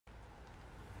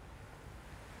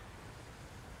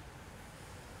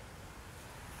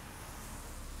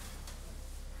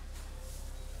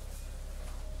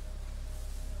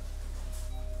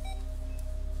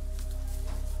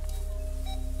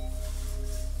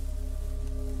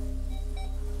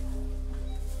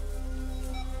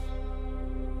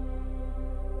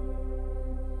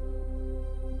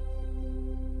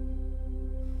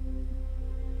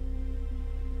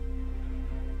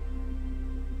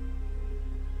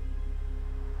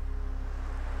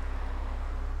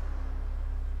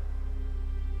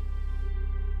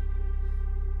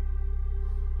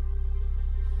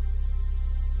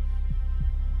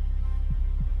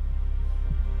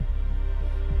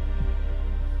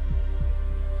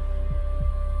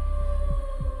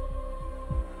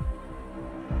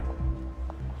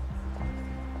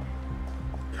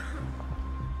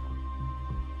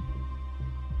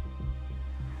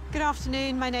Good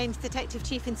afternoon. My name's Detective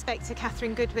Chief Inspector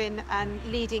Katherine Goodwin, and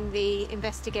leading the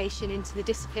investigation into the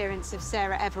disappearance of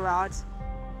Sarah Everard.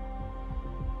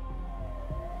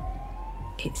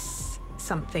 It's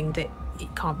something that you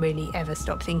can't really ever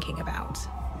stop thinking about.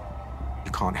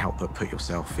 You can't help but put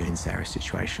yourself in Sarah's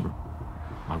situation.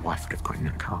 My wife would have got in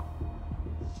that car.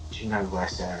 Do you know where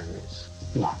Sarah is?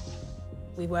 No.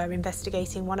 We were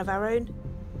investigating one of our own.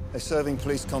 A serving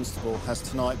police constable has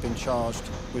tonight been charged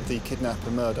with the kidnap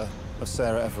and murder of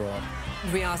Sarah Everard.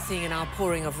 We are seeing an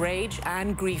outpouring of rage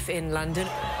and grief in London.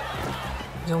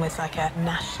 It was almost like a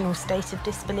national state of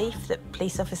disbelief that a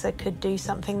police officer could do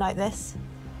something like this.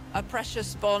 A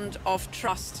precious bond of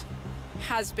trust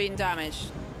has been damaged.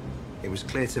 It was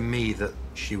clear to me that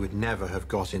she would never have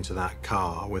got into that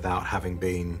car without having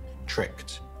been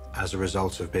tricked as a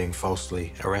result of being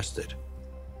falsely arrested.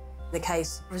 The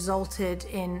case resulted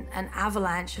in an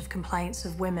avalanche of complaints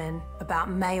of women about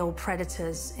male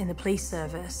predators in the police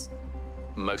service.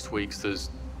 Most weeks there's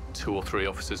 2 or 3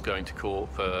 officers going to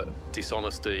court for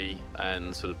dishonesty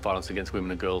and sort of violence against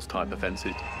women and girls type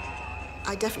offences.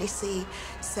 I definitely see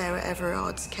Sarah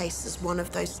Everard's case as one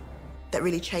of those that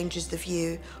really changes the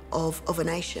view of a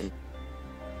nation.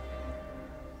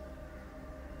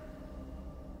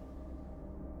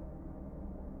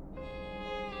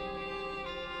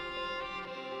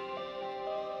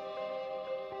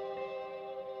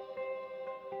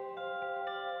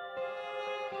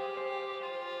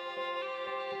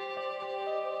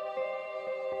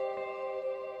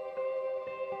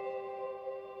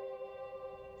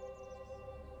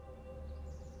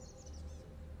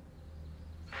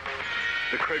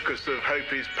 The crocus of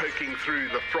hope is poking through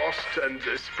the frost, and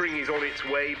spring is on its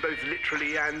way, both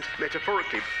literally and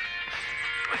metaphorically.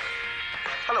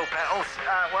 Hello, Petals.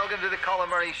 Welcome to the Colin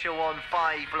Murray Show on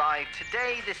 5 Live.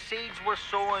 Today, the seeds were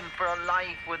sown for a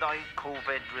life without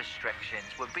COVID restrictions.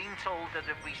 We're being told that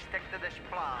if we stick to this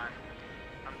plan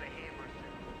and behave...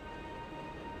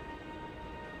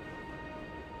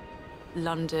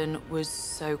 London was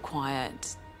so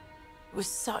quiet. It was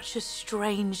such a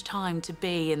strange time to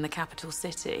be in the capital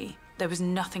city. There was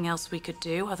nothing else we could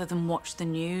do other than watch the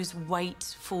news, wait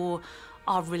for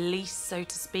our release, so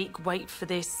to speak, wait for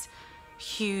this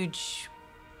huge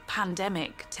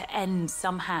pandemic to end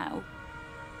somehow.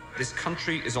 This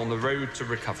country is on the road to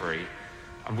recovery,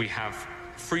 and we have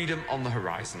freedom on the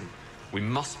horizon. We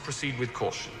must proceed with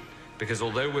caution, because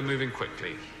although we're moving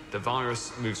quickly, the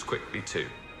virus moves quickly too.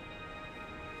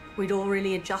 We'd all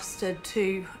really adjusted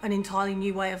to an entirely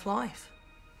new way of life.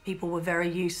 People were very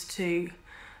used to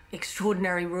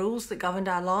extraordinary rules that governed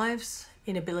our lives,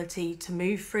 inability to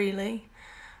move freely,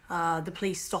 the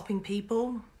police stopping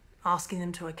people, asking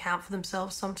them to account for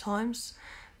themselves sometimes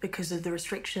because of the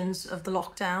restrictions of the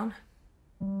lockdown.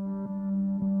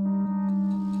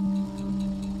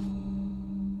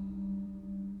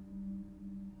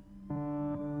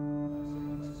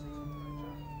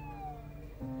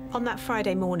 On that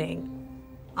Friday morning,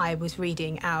 I was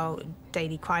reading our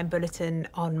daily crime bulletin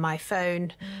on my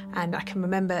phone, and I can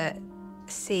remember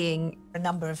seeing a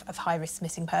number of high-risk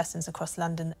missing persons across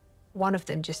London. One of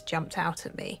them just jumped out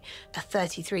at me. A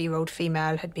 33-year-old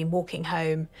female had been walking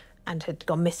home and had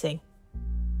gone missing.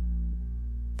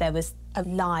 There was a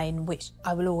line which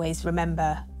I will always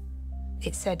remember.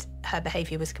 It said her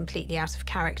behaviour was completely out of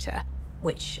character,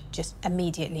 which just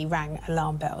immediately rang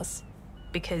alarm bells.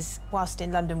 Because whilst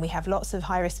in London we have lots of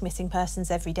high-risk missing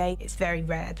persons every day, it's very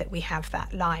rare that we have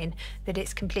that line, that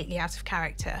it's completely out of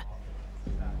character.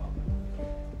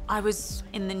 I was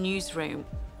in the newsroom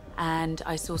and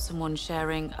I saw someone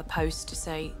sharing a post to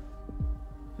say,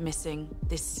 missing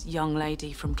this young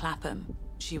lady from Clapham.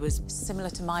 She was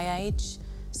similar to my age,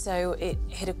 so it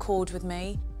hit a chord with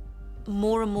me.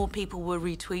 More and more people were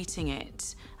retweeting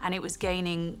it, and it was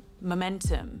gaining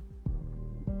momentum.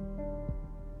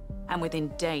 And within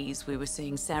days, we were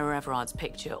seeing Sarah Everard's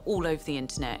picture all over the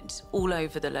internet, all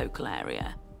over the local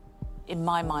area. In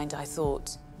my mind, I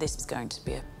thought this was going to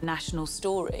be a national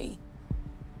story.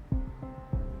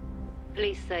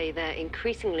 Police say they're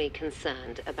increasingly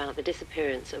concerned about the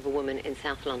disappearance of a woman in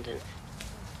South London.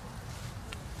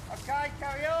 OK,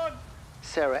 carry on.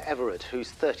 Sarah Everard,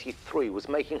 who's 33, was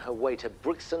making her way to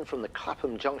Brixton from the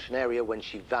Clapham Junction area when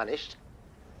she vanished.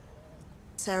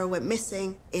 Sarah went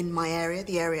missing in my area,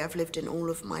 the area I've lived in all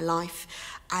of my life.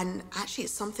 And actually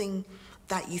it's something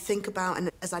that you think about, and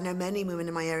as I know many women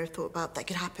in my area have thought about, that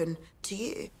could happen to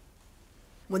you.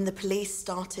 When the police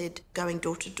started going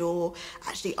door to door,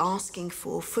 actually asking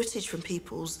for footage from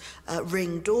people's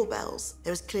Ring doorbells,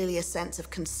 there was clearly a sense of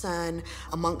concern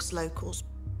amongst locals.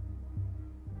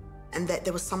 And that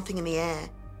there was something in the air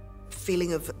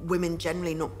feeling of women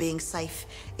generally not being safe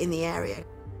in the area.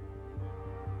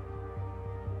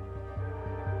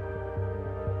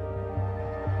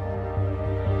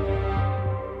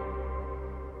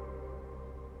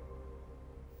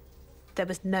 There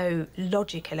was no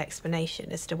logical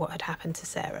explanation as to what had happened to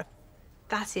Sarah.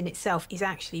 That in itself is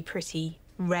actually pretty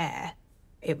rare.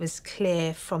 It was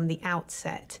clear from the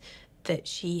outset that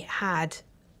she had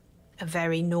a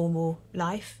very normal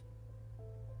life.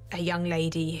 A young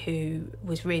lady who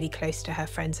was really close to her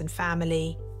friends and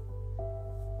family,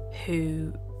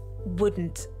 who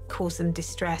wouldn't cause them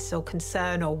distress or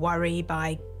concern or worry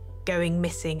by going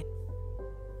missing.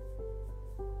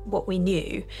 What we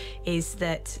knew is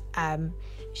that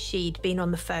she'd been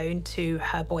on the phone to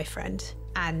her boyfriend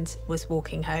and was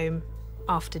walking home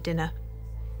after dinner,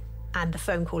 and the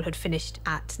phone call had finished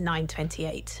at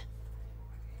 9:28.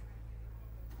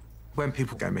 When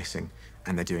people go missing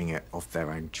and they're doing it of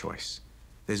their own choice,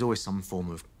 there's always some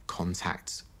form of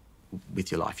contact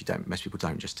with your life. Most people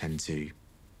don't just tend to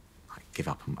give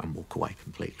up and walk away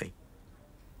completely.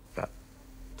 But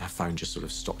her phone just sort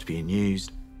of stopped being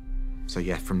used. So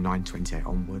yeah, from 9:28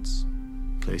 onwards,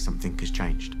 clearly something has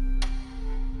changed.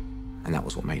 And that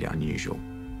was what made it unusual.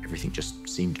 Everything just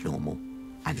seemed normal,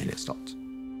 and then it stopped.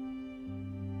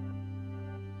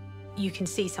 You can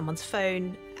see someone's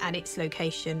phone and its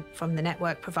location from the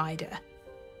network provider.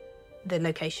 The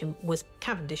location was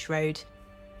Cavendish Road,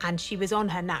 and she was on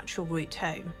her natural route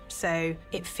home. So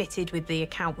it fitted with the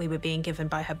account we were being given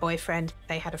by her boyfriend.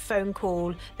 They had a phone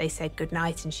call, they said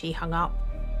goodnight, and she hung up.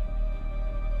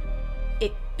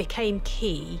 It became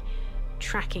key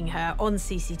tracking her on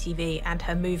CCTV and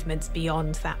her movements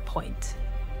beyond that point.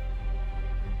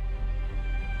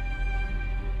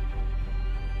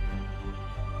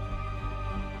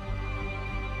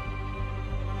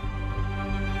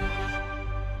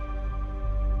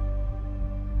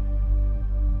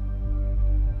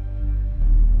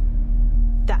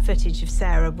 That footage of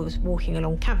Sarah was walking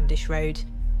along Cavendish Road.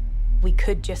 We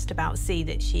could just about see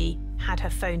that she had her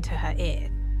phone to her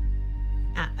ear.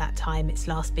 At that time, it's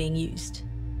last being used.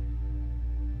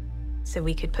 So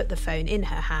we could put the phone in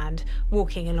her hand,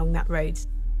 walking along that road.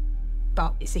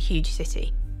 But it's a huge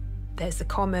city. There's the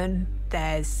Common,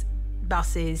 there's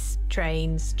buses,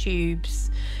 trains,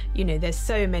 tubes. You know, there's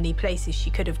so many places she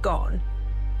could have gone.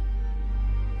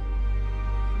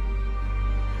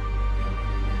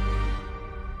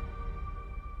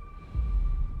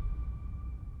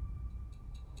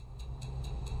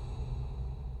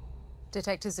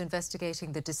 Detectives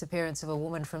investigating the disappearance of a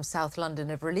woman from South London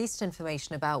have released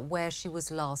information about where she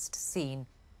was last seen.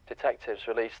 Detectives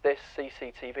released this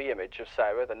CCTV image of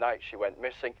Sarah the night she went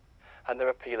missing, and they're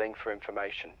appealing for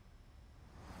information.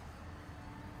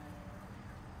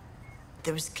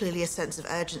 There was clearly a sense of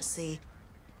urgency.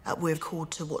 We're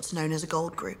called to what's known as a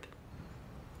gold group.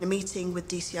 A meeting with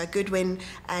DCI Goodwin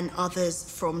and others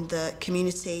from the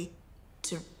community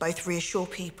to both reassure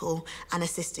people and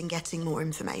assist in getting more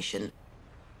information.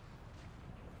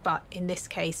 But in this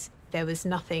case, there was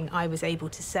nothing I was able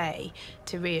to say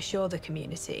to reassure the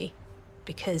community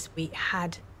because we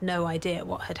had no idea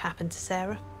what had happened to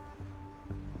Sarah.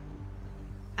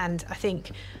 And I think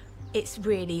it's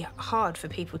really hard for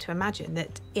people to imagine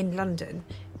that in London,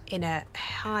 in a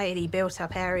highly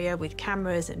built-up area with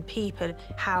cameras and people,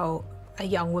 how a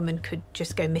young woman could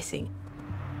just go missing.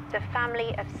 The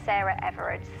family of Sarah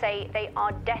Everard say they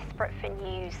are desperate for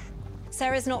news.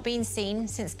 Sarah's not been seen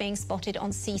since being spotted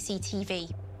on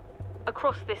CCTV.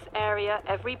 Across this area,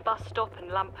 every bus stop and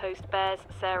lamppost bears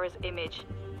Sarah's image.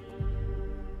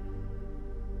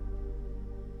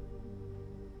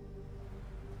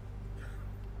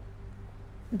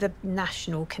 The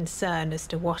national concern as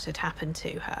to what had happened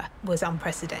to her was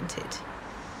unprecedented.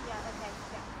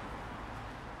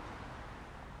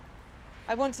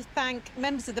 I want to thank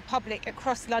members of the public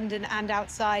across London and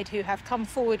outside who have come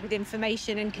forward with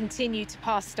information and continue to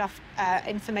pass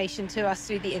information to us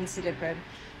through the incident room.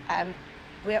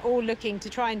 We're all looking to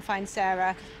try and find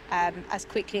Sarah as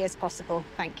quickly as possible.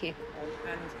 Thank you.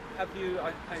 And have you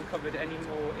uncovered any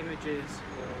more images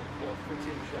or what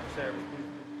footage of Sarah?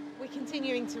 We're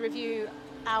continuing to review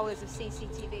hours of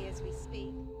CCTV as we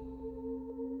speak.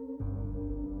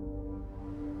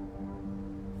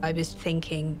 I was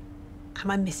thinking,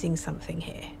 am I missing something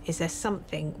here? Is there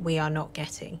something we are not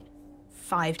getting?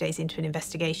 5 days into an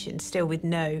investigation, still with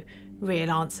no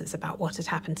real answers about what had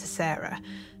happened to Sarah.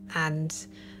 And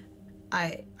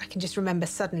I can just remember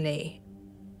suddenly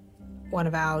one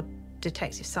of our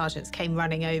detective sergeants came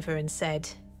running over and said,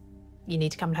 "You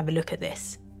need to come and have a look at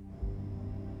this."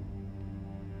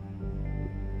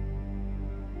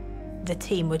 The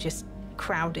team were just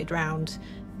crowded round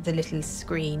the little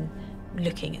screen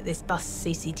looking at this bus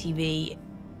CCTV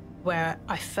where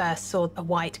I first saw a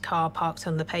white car parked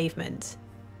on the pavement.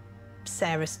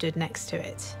 Sarah stood next to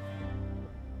it.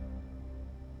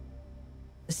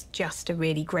 It was just a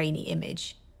really grainy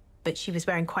image, but she was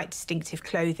wearing quite distinctive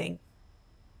clothing.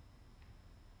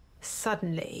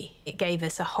 Suddenly, it gave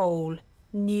us a whole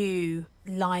new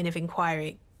line of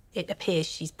inquiry. It appears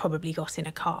she's probably got in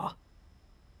a car.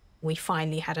 We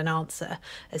finally had an answer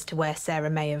as to where Sarah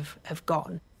may have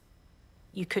gone.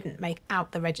 You couldn't make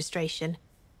out the registration,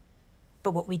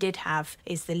 but what we did have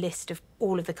is the list of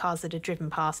all of the cars that had driven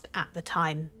past at the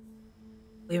time.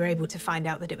 We were able to find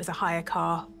out that it was a hire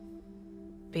car,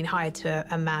 being hired to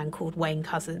a man called Wayne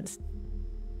Cousins.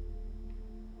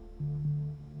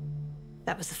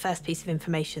 That was the first piece of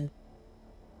information.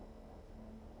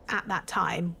 At that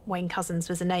time, Wayne Cousins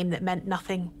was a name that meant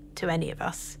nothing to any of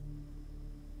us.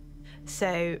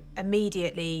 So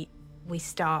immediately we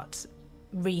start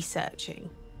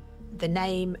researching the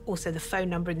name, also the phone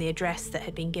number and the address that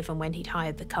had been given when he'd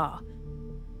hired the car.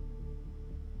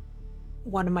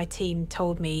 One of my team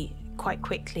told me quite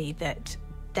quickly that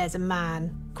there's a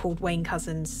man called Wayne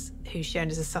Cousins who's shown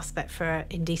as a suspect for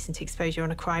indecent exposure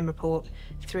on a crime report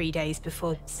 3 days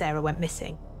before Sarah went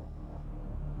missing.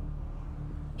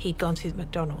 He'd gone to the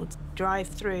McDonald's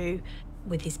drive-through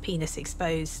with his penis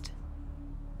exposed.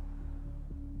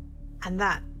 And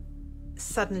that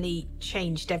suddenly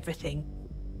changed everything,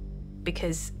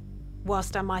 because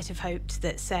whilst I might have hoped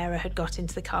that Sarah had got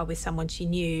into the car with someone she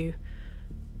knew,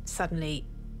 suddenly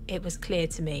it was clear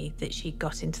to me that she'd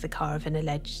got into the car of an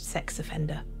alleged sex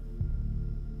offender.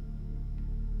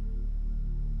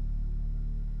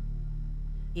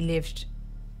 He lived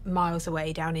miles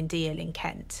away down in Deal in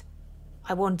Kent.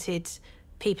 I wanted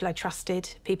people I trusted,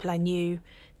 people I knew,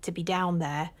 to be down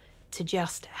there to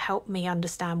just help me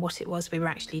understand what it was we were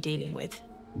actually dealing with.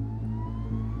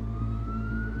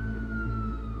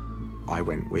 I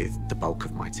went with the bulk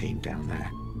of my team down there,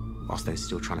 whilst they're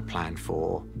still trying to plan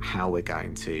for how we're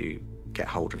going to get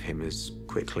hold of him as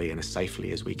quickly and as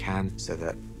safely as we can so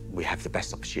that we have the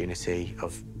best opportunity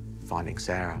of finding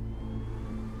Sarah.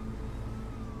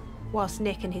 Whilst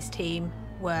Nick and his team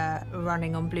were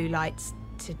running on blue lights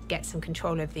to get some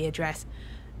control over the address,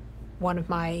 one of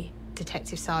my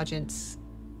detective sergeants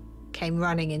came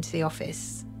running into the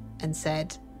office and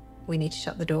said, "We need to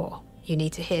shut the door. You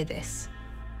need to hear this."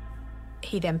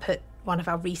 He then put one of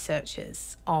our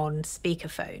researchers on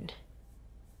speakerphone,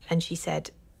 and she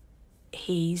said,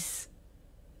 "He's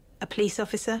a police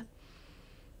officer.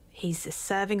 He's a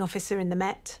serving officer in the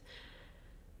Met.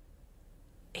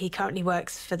 He currently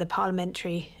works for the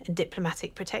Parliamentary and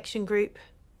Diplomatic Protection Group."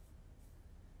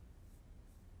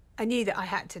 I knew that I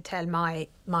had to tell my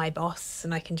boss,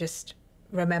 and I can just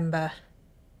remember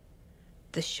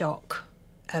the shock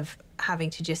of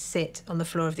having to just sit on the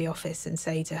floor of the office and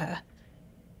say to her,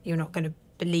 "You're not going to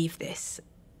believe this,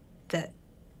 that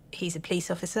he's a police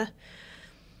officer."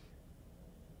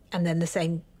 And then the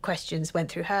same questions went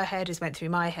through her head as went through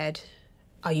my head.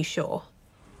 "Are you sure?"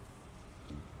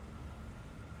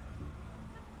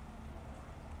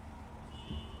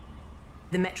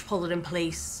 The Metropolitan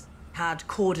Police had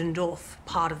cordoned off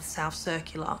part of the South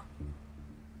Circular.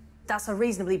 That's a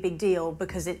reasonably big deal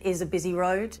because it is a busy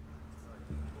road.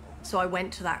 So I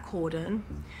went to that cordon,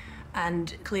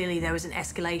 and clearly there was an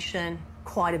escalation,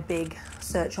 quite a big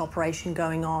search operation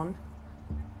going on.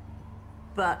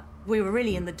 But we were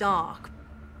really in the dark.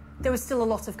 There was still a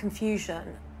lot of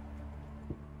confusion.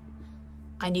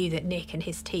 I knew that Nick and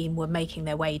his team were making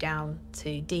their way down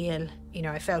to Deal. You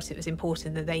know, I felt it was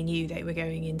important that they knew they were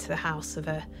going into the house of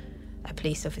a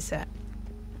police officer.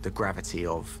 The gravity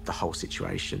of the whole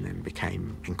situation then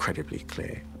became incredibly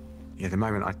clear. You know, the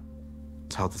moment I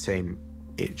told the team,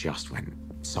 it just went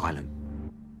silent.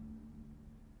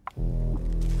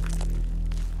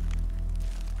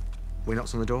 We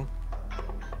knocked on the door.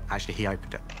 Actually, he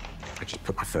opened it. I just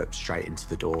put my foot straight into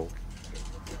the door,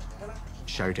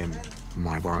 showed him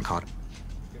my warrant card,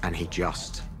 and he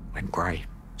just went grey.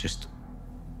 Just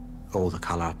all the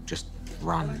colour just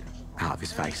run out of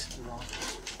his face.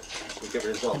 At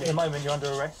the moment, you're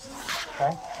under arrest,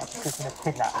 okay? After talking a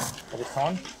kidnap at the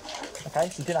time. Okay,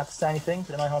 so you didn't have to say anything,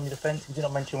 but no harm in your defence. You did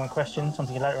not mention one question,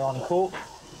 something later on in court.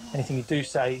 Anything you do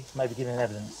say may be given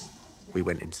evidence. We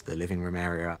went into the living room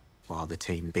area while the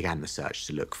team began the search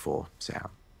to look for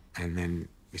Sarah. And then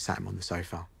we sat him on the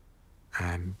sofa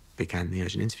and began the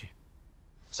urgent interview.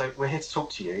 So we're here to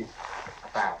talk to you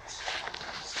about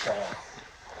Sarah.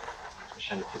 I'll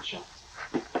show you a picture.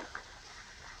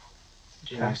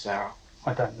 Do you know Sarah?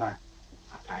 I don't know.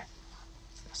 Okay.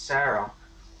 Sarah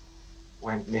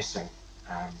went missing.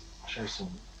 I'll show you some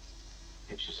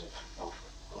pictures of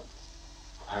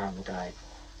her on the day.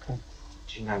 Okay.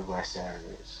 Do you know where Sarah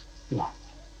is? No.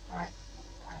 Right.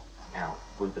 Now,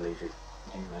 we believe that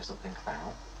you know something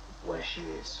about where she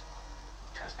is.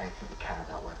 Just anything we can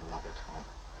about where the mother time.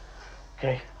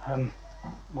 Okay,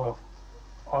 well,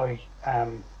 I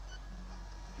am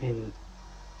in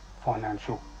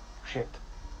financial shit,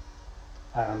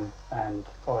 and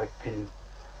I've been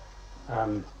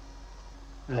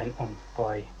lent on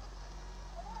by,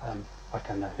 I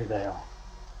don't know who they are.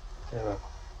 They're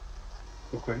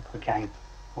a group, a gang,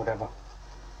 whatever,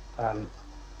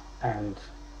 and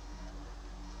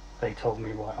they told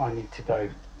me, right, I need to go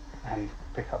and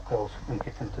pick up girls and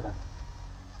give them to them.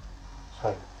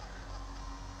 So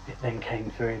it then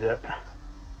came through that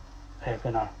they're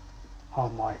going to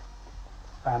harm my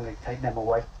family, take them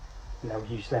away, and they'll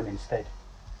use them instead.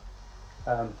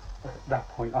 At that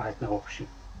point I had no option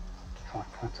to try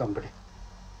and find somebody.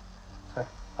 So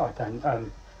I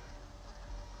don't,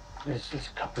 there's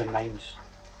a couple of names.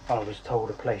 I was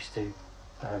told a place to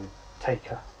take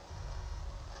her.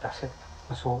 That's it.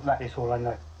 That is all I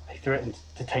know. They threatened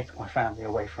to take my family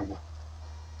away from me.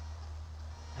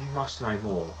 You must know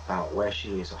more about where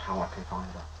she is or how I can find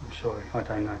her. I'm sorry, I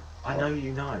don't know. I know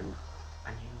you know.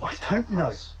 And you I don't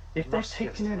know. If they've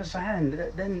taken her in a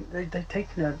van, then they've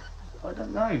taken her, I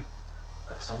don't know.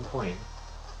 At some point,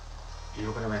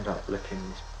 you're going to end up looking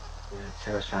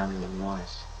Sarah's family in the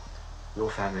eyes. Your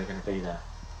family are going to be there.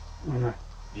 I know.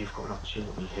 You've got an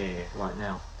opportunity here, right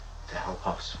now, to help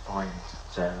us find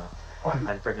Sarah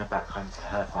and bring her back home to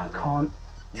her family. I can't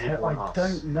tell, I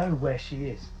don't know where she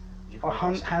is.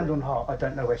 Hand on heart, I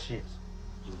don't know where she is.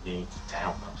 You need to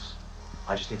help us.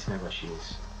 I just need to know where she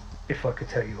is. If I could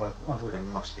tell you, I would. There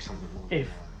must be something more. If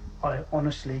I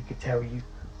honestly could tell you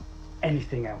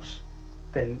anything else,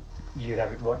 then you'd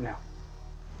have it right now.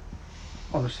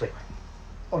 Honestly.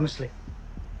 Honestly.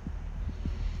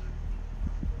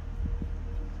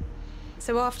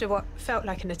 So after what felt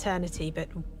like an eternity, but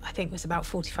I think was about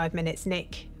 45 minutes,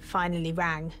 Nick finally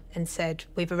rang and said,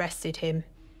 "We've arrested him.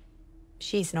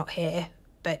 She's not here,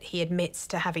 but he admits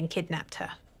to having kidnapped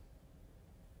her."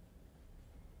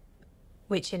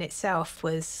 Which in itself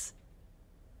was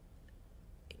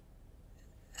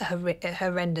a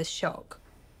horrendous shock.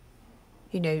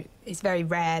 You know, it's very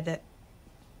rare that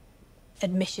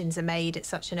admissions are made at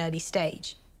such an early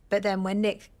stage. But then when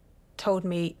Nick told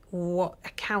me what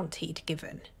account he'd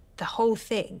given, the whole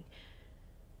thing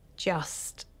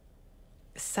just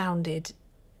sounded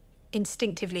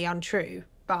instinctively untrue,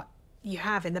 but you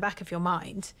have in the back of your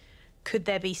mind, could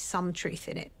there be some truth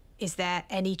in it? Is there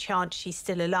any chance she's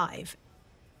still alive?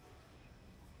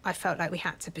 I felt like we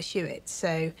had to pursue it,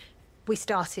 so we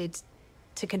started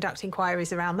to conduct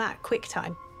inquiries around that, quick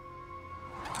time.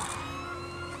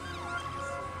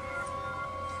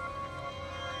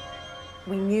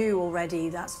 We knew already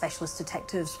that specialist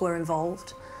detectives were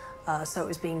involved, so it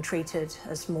was being treated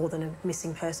as more than a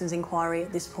missing persons inquiry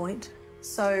at this point.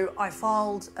 So I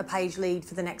filed a page lead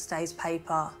for the next day's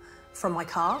paper from my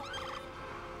car.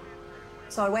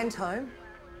 So I went home.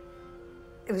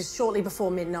 It was shortly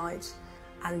before midnight,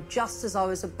 and just as I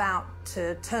was about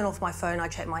to turn off my phone, I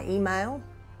checked my email,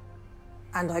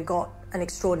 and I got an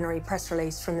extraordinary press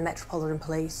release from the Metropolitan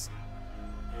Police.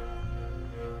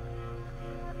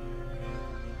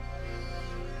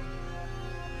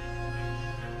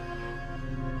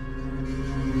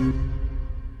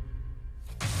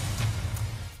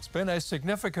 Been a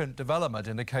significant development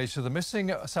in the case of the missing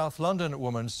South London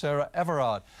woman, Sarah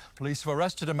Everard. Police have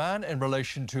arrested a man in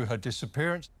relation to her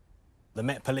disappearance. The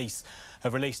Met Police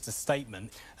have released a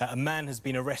statement. A man has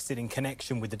been arrested in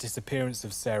connection with the disappearance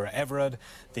of Sarah Everard.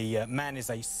 The man is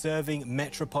a serving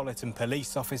Metropolitan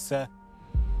Police officer.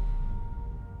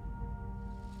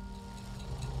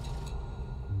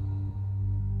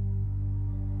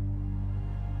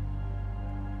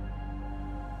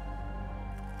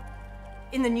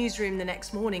 In the newsroom the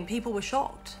next morning, people were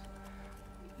shocked.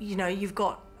 You know, you've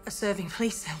got a serving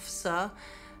police officer,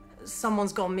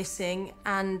 someone's gone missing,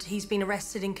 and he's been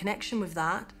arrested in connection with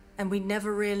that. And we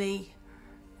never really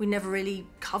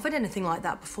covered anything like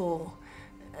that before.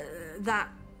 That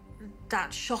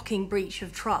shocking breach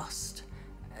of trust,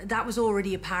 that was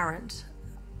already apparent,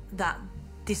 that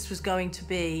this was going to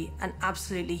be an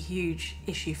absolutely huge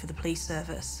issue for the police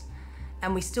service.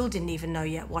 And we still didn't even know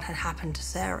yet what had happened to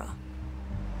Sarah.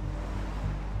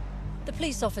 The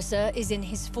police officer is in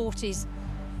his 40s.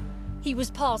 He was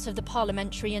part of the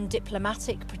Parliamentary and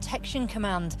Diplomatic Protection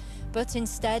Command, but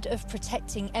instead of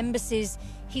protecting embassies,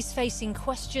 he's facing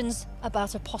questions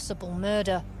about a possible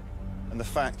murder. And the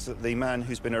fact that the man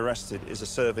who's been arrested is a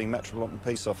serving Metropolitan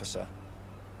Police officer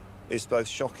is both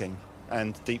shocking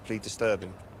and deeply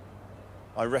disturbing.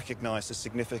 I recognise the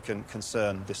significant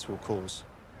concern this will cause.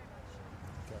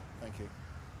 Okay, thank you.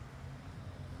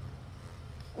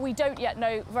 We don't yet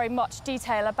know very much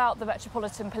detail about the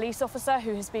Metropolitan Police officer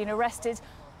who has been arrested,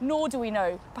 nor do we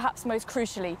know, perhaps most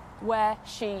crucially, where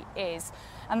she is.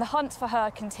 And the hunt for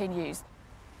her continues.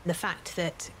 The fact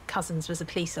that Cousins was a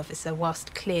police officer,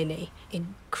 whilst clearly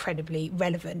incredibly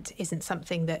relevant, isn't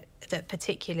something that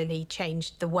particularly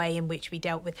changed the way in which we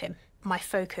dealt with him. My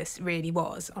focus really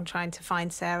was on trying to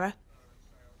find Sarah.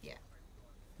 Yeah.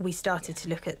 We started to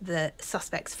look at the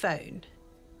suspect's phone,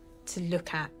 to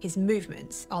look at his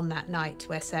movements on that night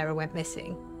where Sarah went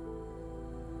missing.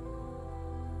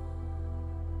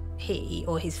 He,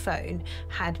 or his phone,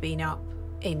 had been up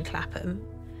in Clapham,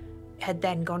 had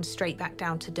then gone straight back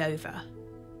down to Dover.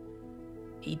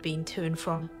 He'd been to and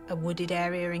from a wooded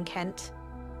area in Kent.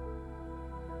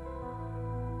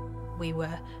 We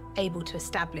were able to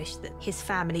establish that his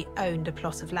family owned a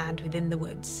plot of land within the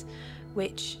woods,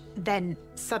 which then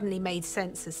suddenly made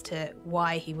sense as to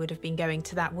why he would have been going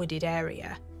to that wooded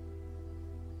area.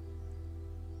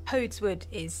 Hodeswood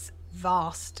is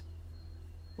vast,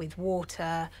 with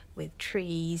water, with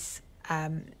trees,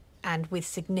 and with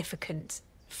significant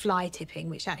fly tipping,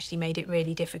 which actually made it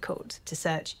really difficult to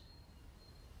search.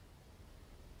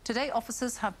 Today,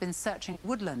 officers have been searching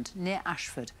woodland near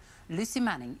Ashford. Lucy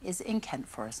Manning is in Kent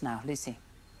for us now. Lucy.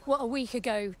 Well, a week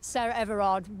ago, Sarah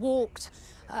Everard walked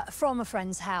from a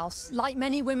friend's house, like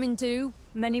many women do,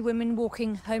 many women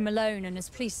walking home alone, and as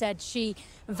police said, she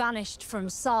vanished from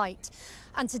sight.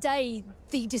 And today,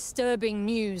 the disturbing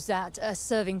news that a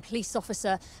serving police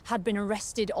officer had been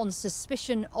arrested on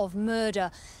suspicion of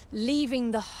murder,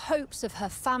 leaving the hopes of her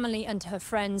family and her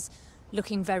friends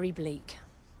looking very bleak.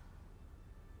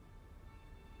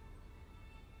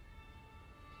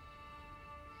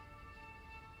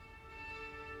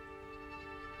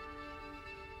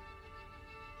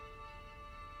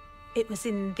 It was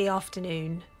in the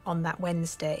afternoon on that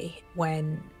Wednesday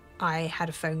when I had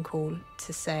a phone call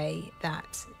to say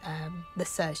that the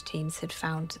search teams had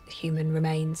found human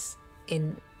remains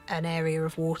in an area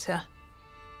of water.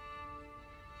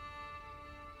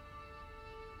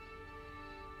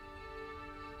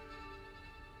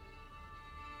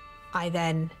 I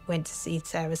then went to see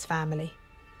Sarah's family,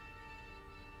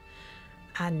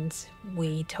 and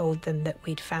we told them that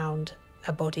we'd found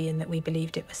a body and that we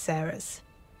believed it was Sarah's,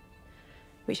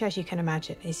 which, as you can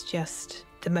imagine, is just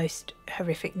the most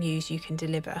horrific news you can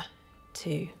deliver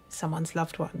to someone's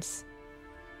loved ones.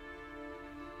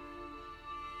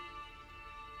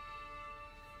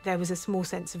 There was a small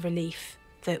sense of relief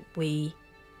that we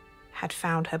had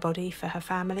found her body for her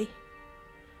family.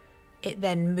 It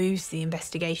then moves the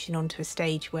investigation onto a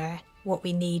stage where what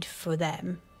we need for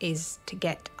them is to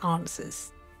get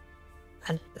answers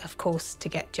and, of course, to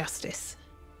get justice.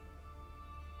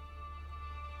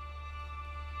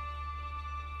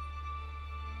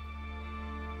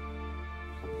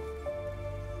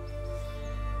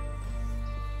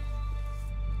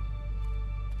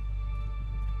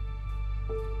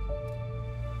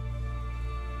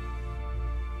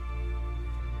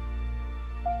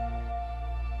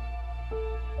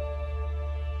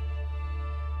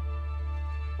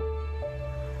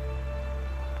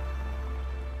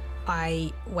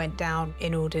 I went down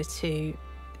in order to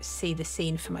see the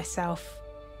scene for myself.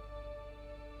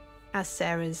 As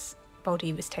Sarah's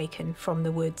body was taken from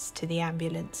the woods to the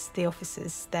ambulance, the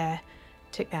officers there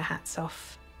took their hats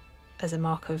off as a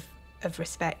mark of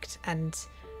respect and,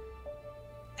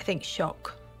 I think,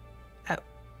 shock at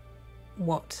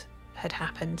what had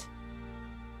happened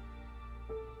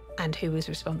and who was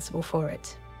responsible for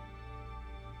it.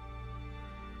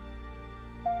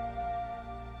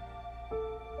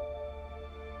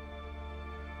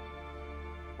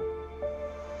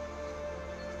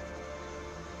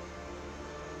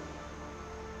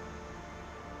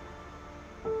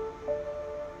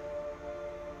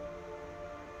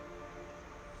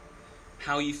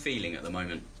 How are you feeling at the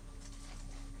moment?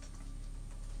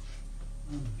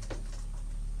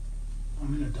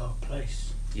 I'm in a dark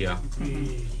place. Yeah.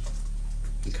 Really.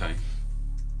 Okay.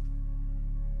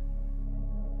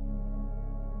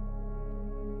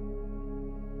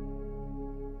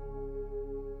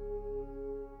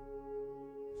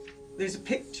 There's a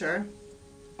picture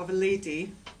of a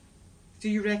lady. Do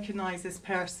you recognise this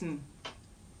person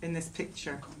in this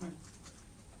picture? No comment.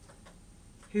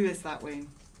 Who is that, Wayne?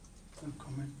 No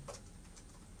comment.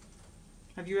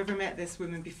 Have you ever met this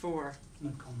woman before?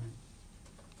 No comment.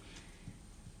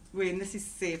 Wayne, this is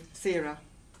Sarah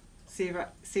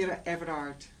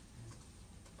Everard.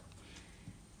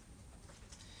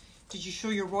 Did you show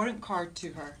your warrant card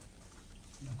to her?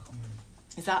 No comment.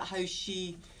 Is that how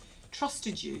she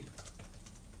trusted you?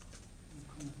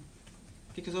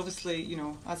 Because obviously, you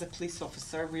know, as a police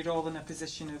officer, we're all in a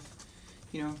position of,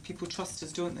 you know, people trust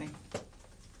us, don't they?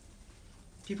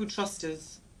 People trust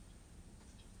us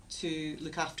to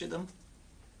look after them.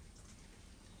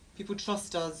 People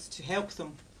trust us to help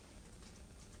them.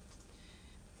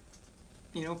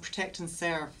 You know, protect and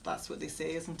serve, that's what they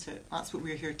say, isn't it? That's what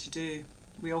we're here to do.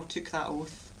 We all took that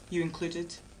oath, you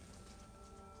included.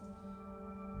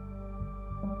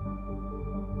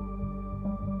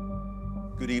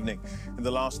 Good evening. In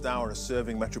the last hour, a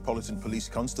serving Metropolitan Police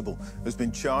constable has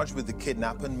been charged with the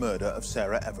kidnap and murder of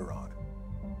Sarah Everard.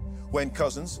 Wayne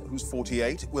Couzens, who's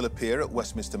 48, will appear at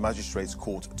Westminster Magistrates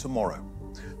Court tomorrow.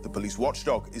 The police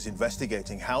watchdog is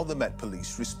investigating how the Met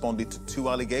Police responded to 2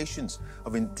 allegations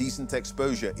of indecent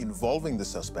exposure involving the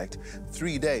suspect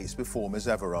 3 days before Ms.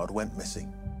 Everard went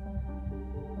missing.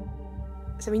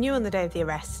 So we knew on the day of the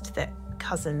arrest that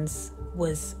Couzens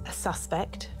was a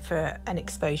suspect for an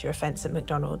exposure offence at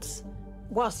McDonald's.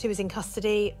 Whilst he was in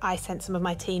custody, I sent some of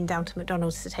my team down to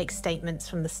McDonald's to take statements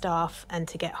from the staff and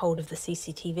to get hold of the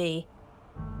CCTV.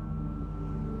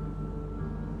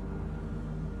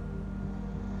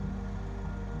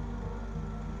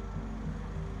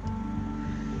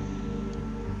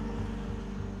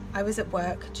 I was at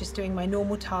work, just doing my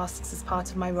normal tasks as part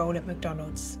of my role at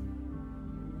McDonald's.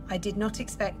 I did not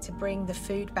expect to bring the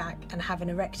food back and have an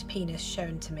erect penis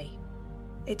shown to me.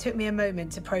 It took me a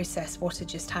moment to process what had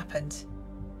just happened.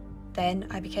 Then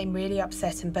I became really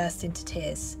upset and burst into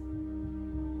tears.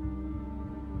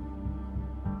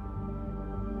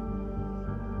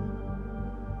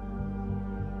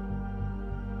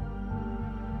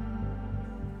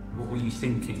 What were you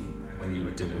thinking when you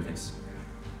were doing this?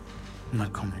 No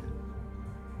comment.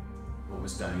 What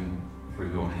was going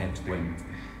through your head when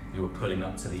you were pulling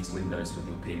up to these windows with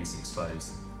your penis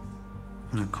exposed?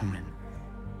 No comment.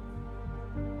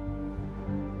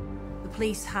 The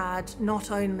police had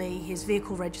not only his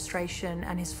vehicle registration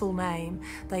and his full name,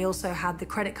 they also had the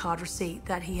credit card receipt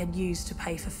that he had used to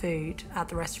pay for food at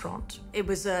the restaurant. It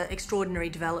was an extraordinary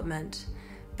development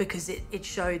because it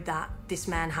showed that this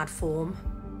man had form.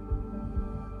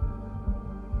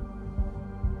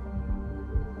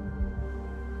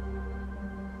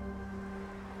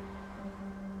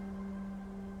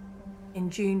 In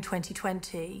June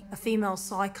 2020, a female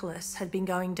cyclist had been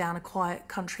going down a quiet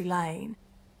country lane,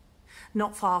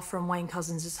 not far from Wayne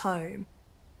Couzens' home,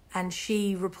 and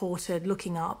she reported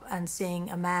looking up and seeing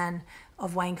a man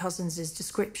of Wayne Couzens'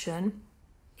 description.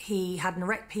 He had an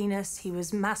erect penis, he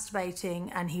was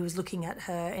masturbating, and he was looking at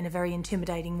her in a very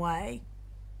intimidating way.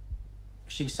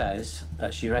 She says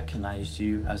that she recognised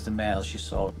you as the male she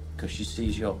saw because she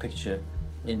sees your picture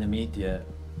in the media.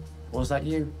 Was that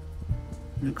you?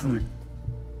 No comment.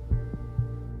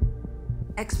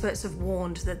 Experts have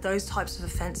warned that those types of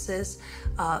offences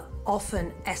are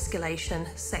often escalation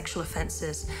sexual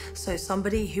offences. So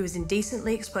somebody who is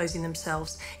indecently exposing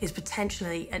themselves is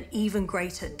potentially an even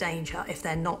greater danger if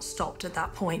they're not stopped at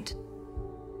that point.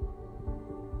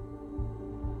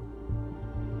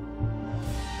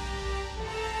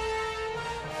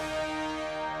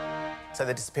 So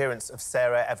the disappearance of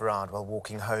Sarah Everard while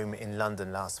walking home in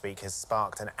London last week has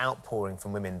sparked an outpouring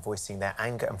from women voicing their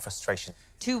anger and frustration.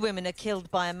 2 women are killed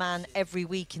by a man every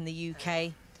week in the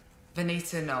UK.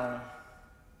 Vanita Noel,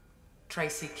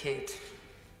 Tracy Kidd.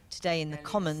 Today in the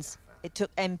Commons, it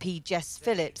took MP Jess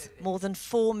Phillips more than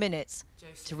 4 minutes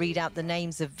to read out the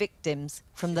names of victims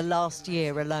from the last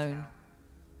year alone.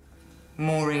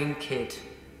 Maureen Kidd,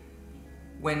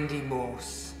 Wendy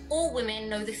Morse. All women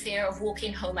know the fear of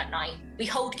walking home at night. We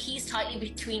hold keys tightly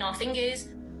between our fingers.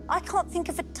 I can't think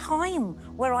of a time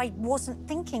where I wasn't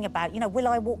thinking about, will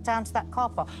I walk down to that car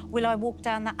park? Will I walk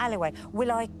down that alleyway?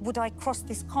 Would I cross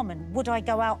this common? Would I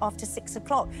go out after 6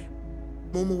 o'clock?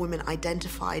 More women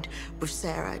identified with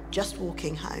Sarah just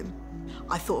walking home.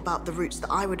 I thought about the routes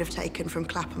that I would have taken from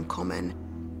Clapham Common.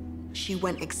 She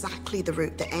went exactly the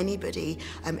route that anybody,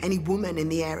 any woman in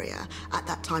the area at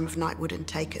that time of night would have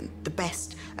taken, the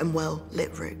best and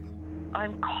well-lit route.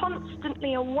 I'm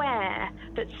constantly aware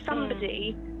that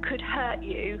somebody could hurt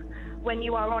you when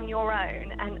you are on your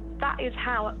own, and that is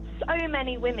how so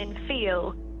many women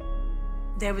feel.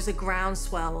 There was a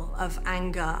groundswell of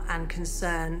anger and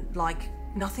concern like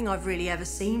nothing I've really ever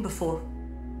seen before.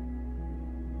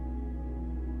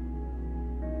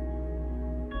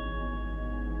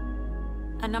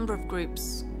 A number of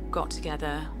groups got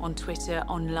together on Twitter,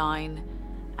 online,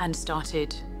 and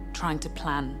started trying to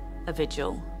plan a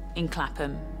vigil in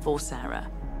Clapham for Sarah.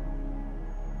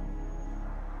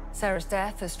 Sarah's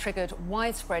death has triggered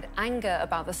widespread anger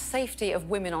about the safety of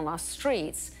women on our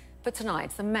streets. But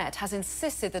tonight, the Met has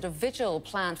insisted that a vigil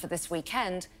planned for this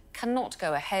weekend cannot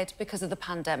go ahead because of the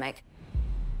pandemic.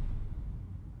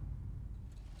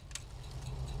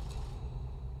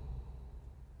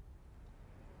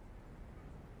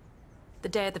 The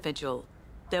day of the vigil,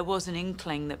 there was an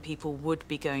inkling that people would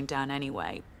be going down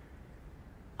anyway.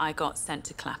 I got sent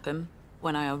to Clapham.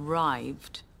 When I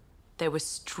arrived, there were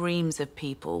streams of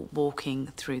people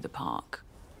walking through the park.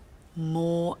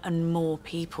 More and more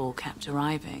people kept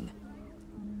arriving.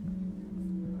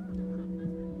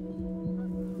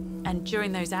 And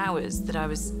during those hours that I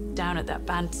was down at that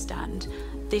bandstand,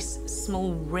 this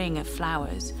small ring of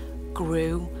flowers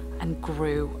grew and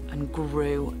grew and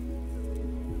grew.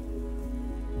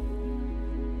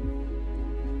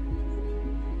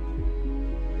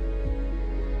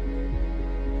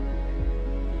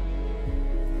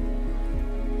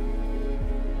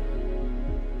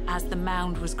 As the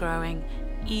mound was growing,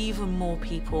 even more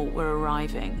people were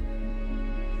arriving.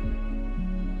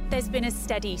 There's been a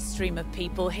steady stream of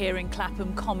people here in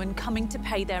Clapham Common coming to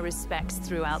pay their respects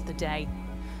throughout the day.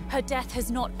 Her death has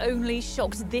not only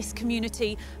shocked this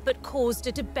community, but caused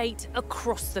a debate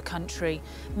across the country.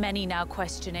 Many now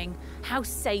questioning, how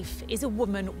safe is a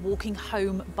woman walking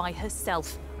home by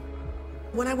herself?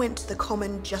 When I went to the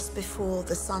Common just before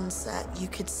the sunset, you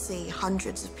could see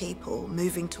hundreds of people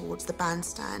moving towards the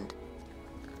bandstand.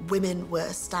 Women were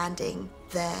standing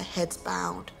there, heads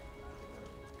bowed.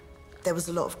 There was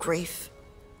a lot of grief.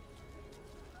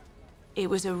 It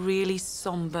was a really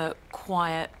somber,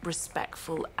 quiet,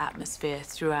 respectful atmosphere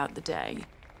throughout the day.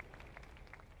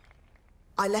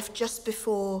 I left just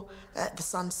before the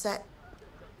sunset.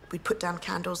 We'd put down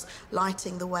candles,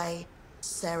 lighting the way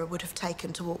Sarah would have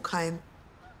taken to walk home.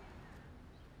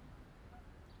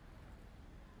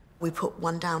 We put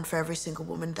one down for every single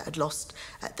woman that had lost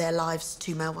their lives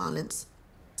to male violence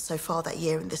so far that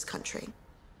year in this country.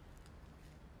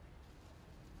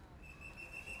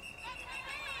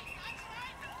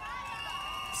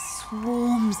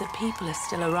 Swarms of people are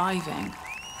still arriving.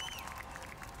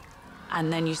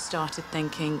 And then you started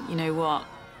thinking, you know what?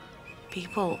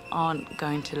 People aren't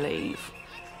going to leave.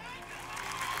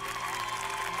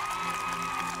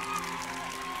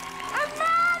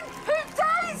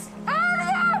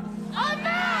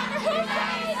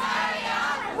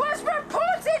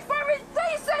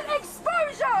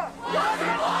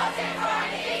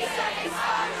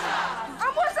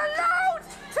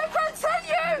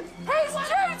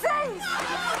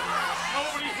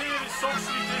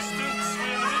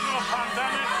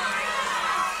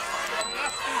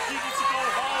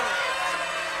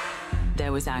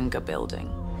 There was anger building.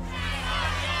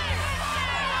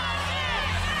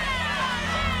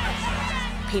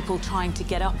 People trying to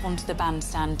get up onto the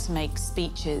bandstand to make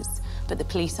speeches, but the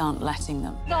police aren't letting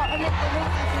them. You're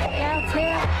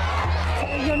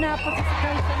now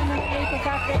participating in the legal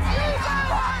gathering. You go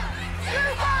home! You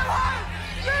go home!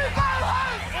 You go home!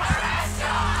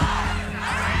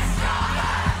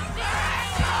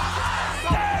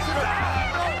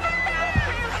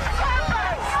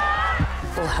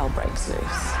 All hell breaks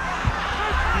loose.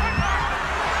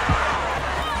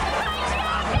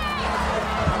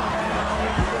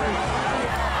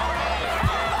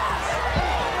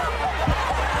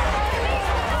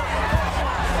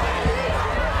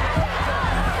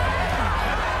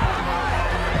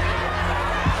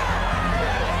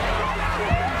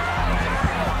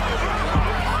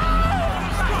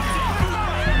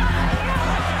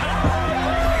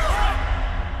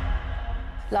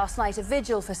 Last night, a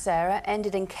vigil for Sarah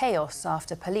ended in chaos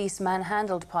after police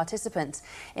manhandled participants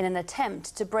in an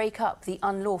attempt to break up the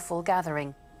unlawful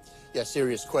gathering. Yeah,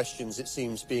 serious questions, it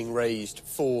seems, being raised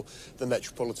for the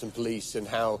Metropolitan Police and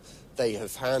how they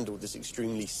have handled this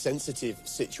extremely sensitive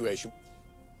situation.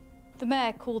 The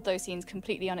Mayor called those scenes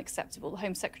completely unacceptable. The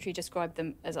Home Secretary described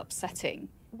them as upsetting.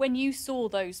 When you saw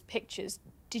those pictures,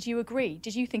 did you agree?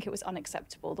 Did you think it was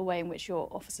unacceptable, the way in which your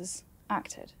officers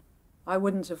acted? I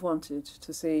wouldn't have wanted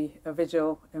to see a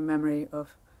vigil in memory of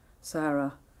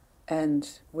Sarah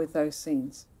end with those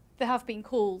scenes. There have been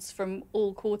calls from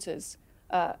all quarters,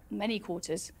 many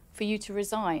quarters, for you to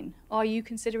resign. Are you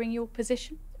considering your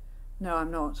position? No,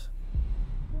 I'm not.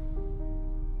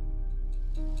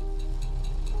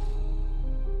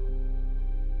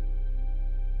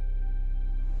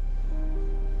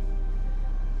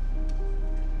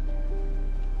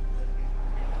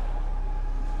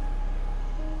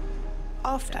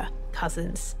 After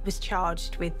Cousins was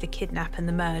charged with the kidnap and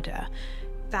the murder,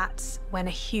 that's when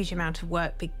a huge amount of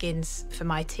work begins for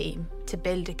my team to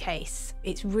build a case.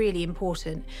 It's really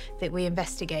important that we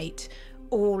investigate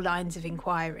all lines of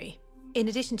inquiry. In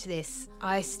addition to this,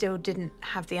 I still didn't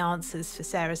have the answers for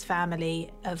Sarah's family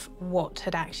of what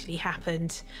had actually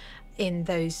happened in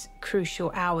those crucial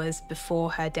hours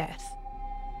before her death.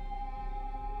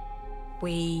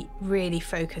 We really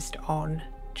focused on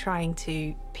trying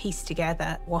to piece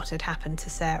together what had happened to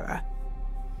Sarah.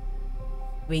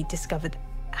 We discovered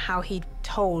how he'd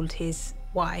told his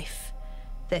wife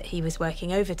that he was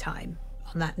working overtime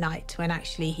on that night when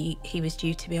actually he was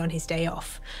due to be on his day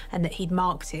off, and that he'd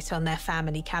marked it on their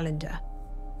family calendar,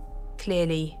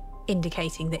 clearly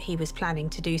indicating that he was planning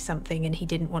to do something and he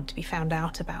didn't want to be found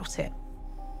out about it.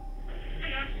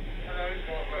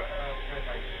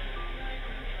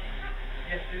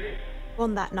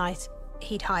 On that night,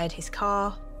 he'd hired his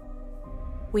car.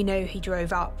 We know he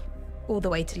drove up all the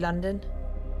way to London.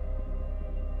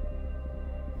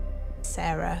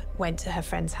 Sarah went to her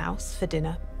friend's house for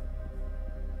dinner,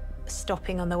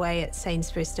 stopping on the way at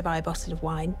Sainsbury's to buy a bottle of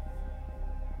wine.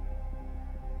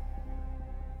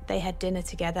 They had dinner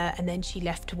together and then she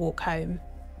left to walk home.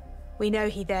 We know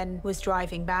he then was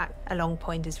driving back along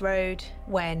Poinders Road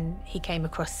when he came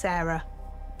across Sarah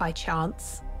by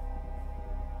chance.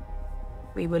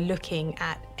 We were looking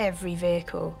at every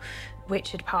vehicle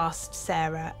which had passed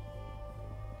Sarah,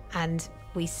 and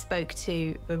we spoke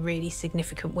to a really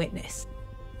significant witness.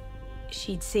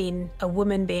 She'd seen a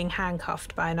woman being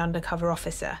handcuffed by an undercover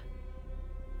officer,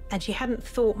 and she hadn't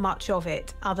thought much of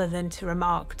it other than to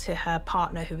remark to her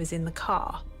partner who was in the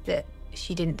car that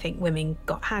she didn't think women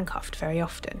got handcuffed very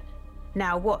often.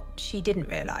 Now, what she didn't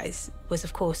realise was,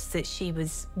 of course, that she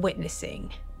was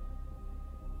witnessing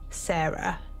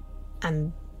Sarah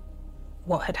and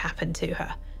what had happened to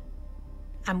her.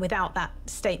 And without that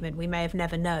statement, we may have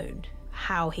never known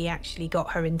how he actually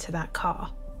got her into that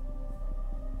car.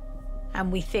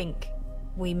 And we think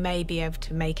we may be able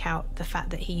to make out the fact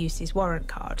that he used his warrant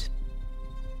card,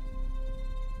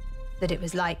 that it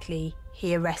was likely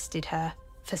he arrested her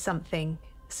for something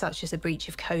such as a breach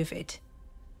of COVID.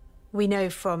 We know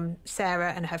from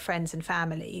Sarah and her friends and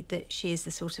family that she is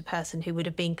the sort of person who would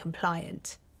have been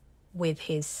compliant with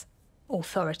his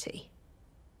authority.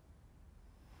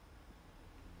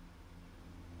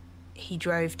 He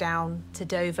drove down to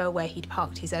Dover where he'd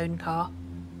parked his own car.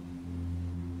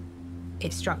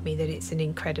 It struck me that it's an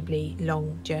incredibly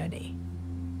long journey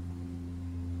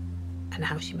and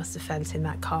how she must have felt in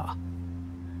that car.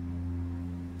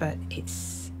 But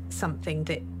it's something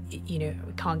that, you know,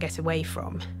 we can't get away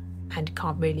from and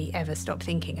can't really ever stop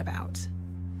thinking about.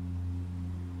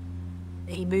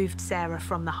 He moved Sarah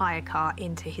from the hire car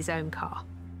into his own car.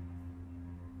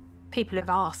 People have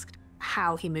asked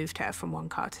how he moved her from one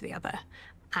car to the other,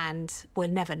 and we'll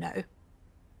never know.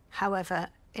 However,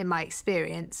 in my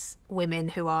experience, women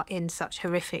who are in such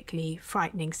horrifically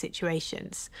frightening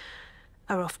situations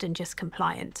are often just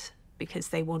compliant because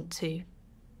they want to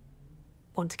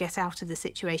get out of the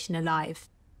situation alive.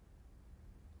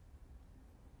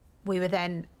 We were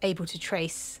then able to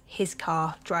trace his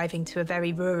car driving to a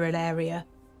very rural area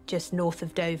just north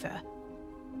of Dover,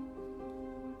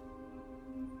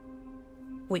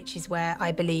 which is where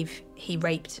I believe he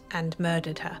raped and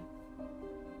murdered her.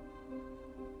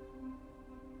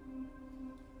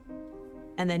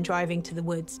 And then driving to the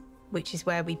woods, which is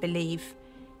where we believe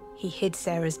he hid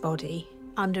Sarah's body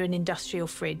under an industrial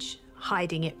fridge,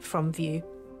 hiding it from view.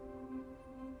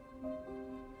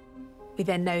 We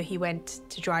then know he went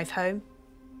to drive home,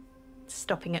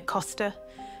 stopping at Costa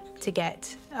to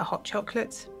get a hot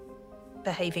chocolate,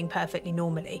 behaving perfectly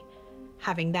normally,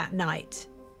 having that night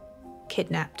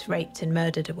kidnapped, raped and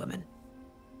murdered a woman.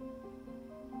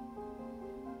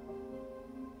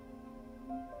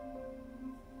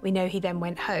 We know he then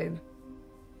went home,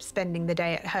 spending the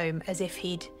day at home as if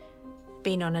he'd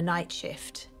been on a night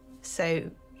shift,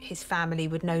 so his family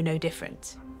would know no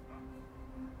different,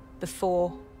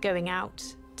 before going out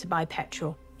to buy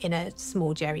petrol in a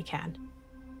small jerry can.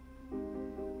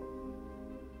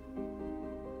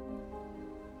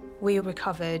 We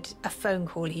recovered a phone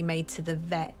call he made to the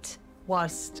vet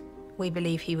whilst we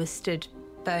believe he was stood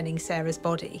burning Sarah's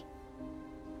body.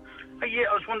 Yeah,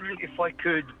 I was wondering if I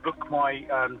could book my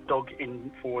dog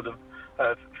in for the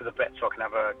vet so I can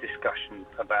have a discussion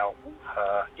about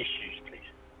her issues, please.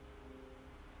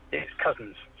 It's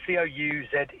Cousins, Couzens.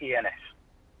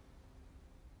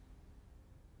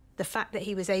 The fact that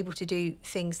he was able to do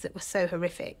things that were so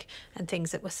horrific and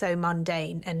things that were so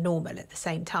mundane and normal at the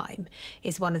same time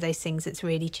is one of those things that's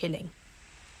really chilling.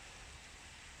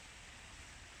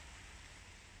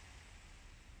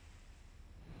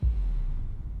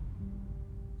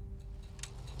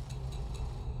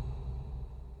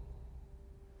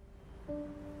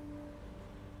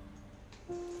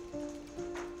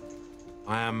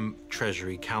 I am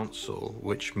Treasury Counsel,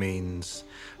 which means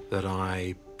that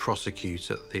I prosecute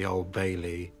at the Old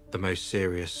Bailey the most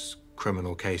serious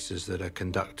criminal cases that are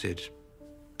conducted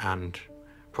and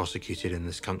prosecuted in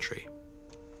this country.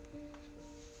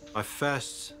 I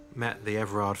first met the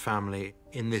Everard family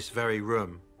in this very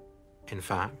room. In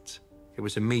fact, it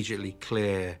was immediately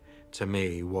clear to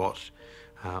me what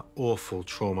awful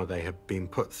trauma they had been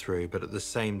put through, but at the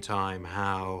same time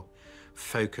how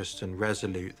focused and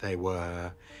resolute they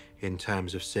were in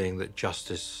terms of seeing that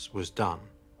justice was done.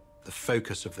 The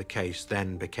focus of the case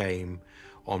then became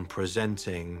on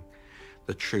presenting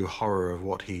the true horror of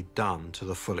what he'd done to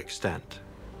the full extent.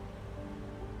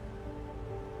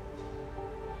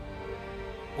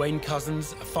 Wayne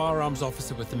Couzens, a firearms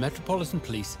officer with the Metropolitan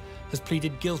Police, has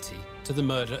pleaded guilty to the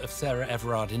murder of Sarah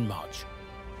Everard in March.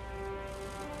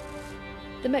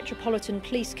 The Metropolitan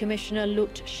Police Commissioner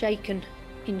looked shaken.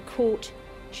 In court,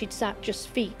 she'd sat just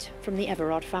feet from the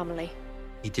Everard family.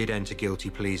 He did enter guilty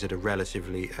pleas at a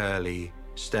relatively early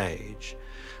stage.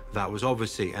 That was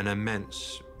obviously an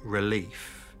immense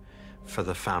relief for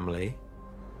the family.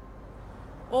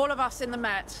 All of us in the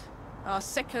Met are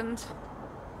sickened,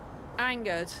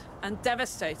 angered and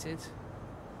devastated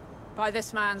by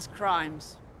this man's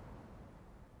crimes.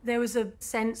 There was a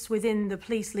sense within the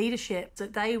police leadership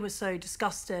that they were so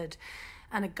disgusted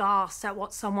and aghast at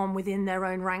what someone within their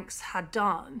own ranks had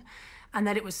done, and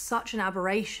that it was such an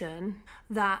aberration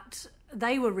that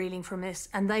they were reeling from this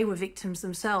and they were victims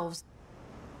themselves.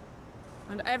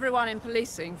 And everyone in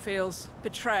policing feels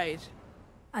betrayed.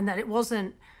 And that it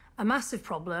wasn't a massive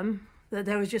problem, that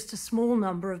there was just a small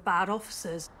number of bad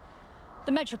officers.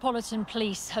 The Metropolitan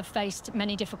Police have faced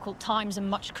many difficult times and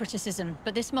much criticism,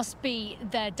 but this must be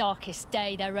their darkest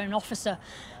day, their own officer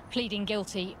pleading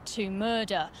guilty to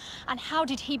murder. And how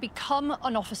did he become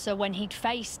an officer when he'd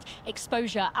faced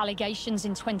exposure allegations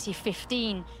in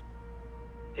 2015?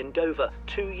 In Dover,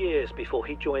 2 years before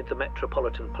he joined the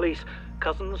Metropolitan Police,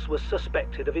 Couzens was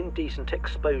suspected of indecent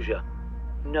exposure.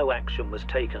 No action was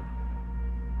taken.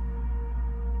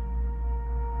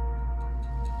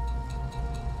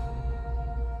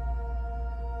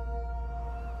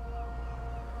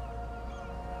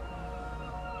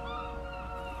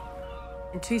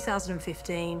 In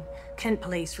 2015, Kent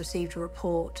Police received a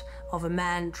report of a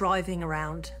man driving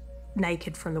around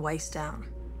naked from the waist down.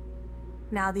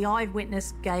 Now, the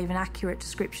eyewitness gave an accurate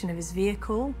description of his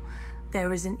vehicle.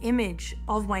 There is an image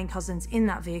of Wayne Couzens in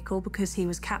that vehicle because he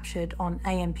was captured on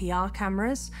ANPR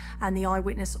cameras, and the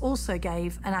eyewitness also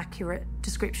gave an accurate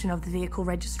description of the vehicle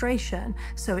registration,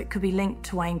 so it could be linked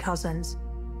to Wayne Couzens.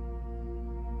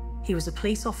 He was a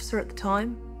police officer at the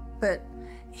time, but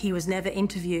he was never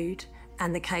interviewed,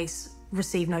 and the case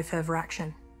received no further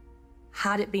action.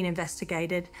 Had it been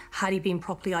investigated, had he been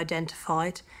properly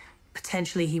identified,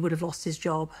 potentially he would have lost his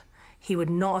job. He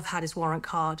would not have had his warrant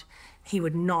card. He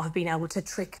would not have been able to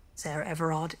trick Sarah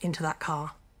Everard into that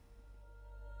car.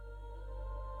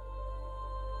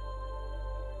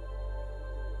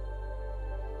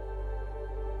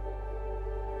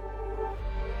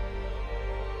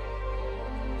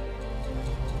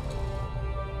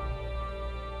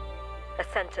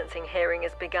 A sentencing hearing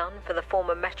has begun for the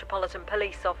former Metropolitan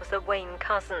Police officer Wayne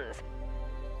Couzens.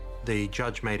 The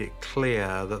judge made it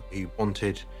clear that he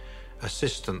wanted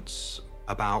assistance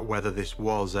about whether this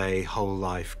was a whole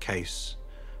life case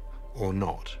or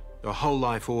not. A whole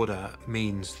life order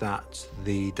means that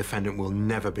the defendant will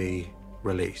never be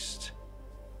released.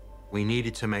 We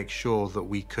needed to make sure that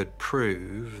we could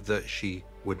prove that she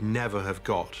would never have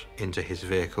got into his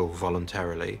vehicle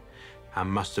voluntarily and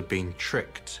must have been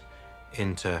tricked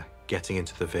into getting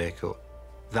into the vehicle.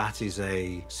 That is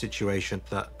a situation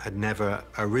that had never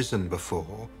arisen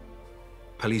before.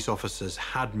 Police officers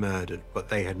had murdered, but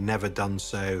they had never done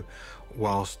so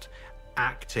whilst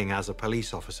acting as a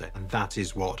police officer. And that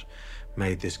is what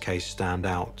made this case stand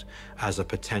out as a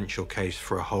potential case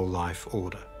for a whole life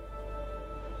order.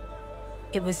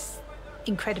 It was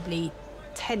incredibly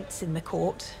tense in the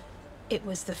court. It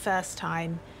was the first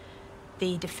time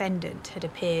the defendant had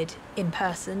appeared in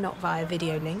person, not via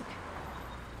video link.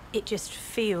 It just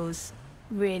feels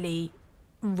really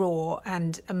raw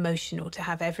and emotional to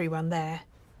have everyone there,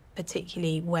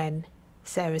 particularly when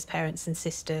Sarah's parents and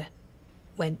sister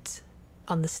went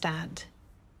on the stand.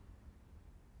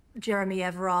 Jeremy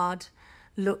Everard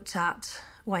looked at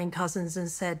Wayne Couzens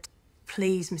and said,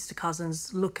 "Please, Mr.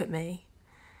 Couzens, look at me."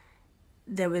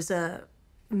 There was a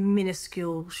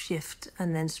minuscule shift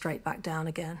and then straight back down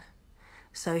again.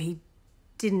 So he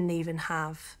didn't even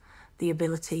have the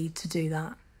ability to do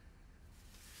that.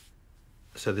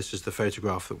 So this is the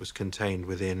photograph that was contained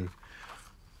within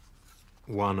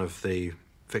one of the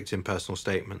victim personal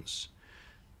statements,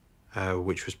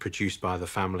 which was produced by the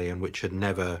family and which had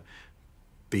never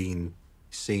been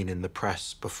seen in the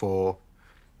press before.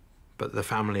 But the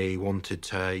family wanted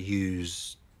to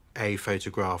use a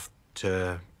photograph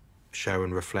to show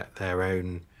and reflect their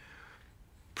own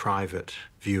private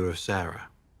view of Sarah.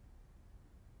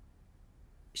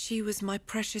 She was my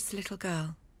precious little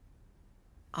girl,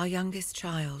 our youngest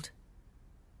child.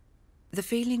 The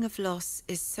feeling of loss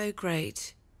is so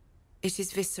great, it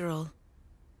is visceral.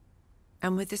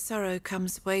 And with the sorrow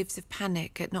comes waves of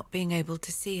panic at not being able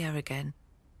to see her again.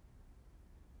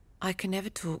 I can never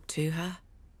talk to her,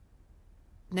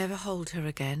 never hold her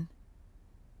again,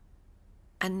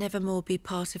 and never more be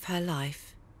part of her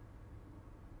life.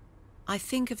 I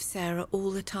think of Sarah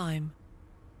all the time,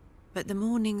 but the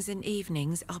mornings and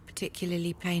evenings are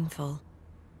particularly painful.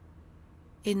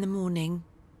 In the morning,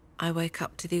 I wake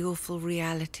up to the awful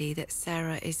reality that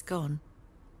Sarah is gone.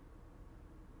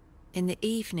 In the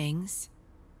evenings,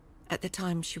 at the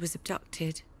time she was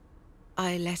abducted,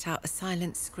 I let out a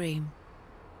silent scream.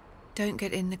 Don't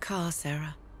get in the car,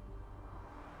 Sarah.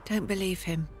 Don't believe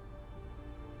him.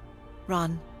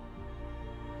 Run.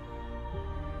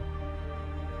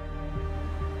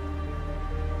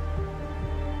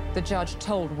 The judge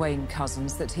told Wayne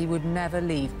Couzens that he would never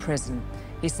leave prison.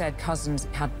 He said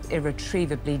Couzens had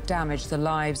irretrievably damaged the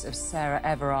lives of Sarah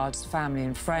Everard's family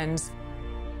and friends.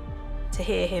 To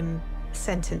hear him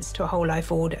sentenced to a whole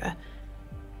life order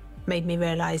made me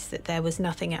realise that there was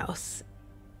nothing else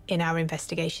in our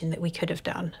investigation that we could have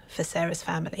done for Sarah's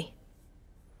family.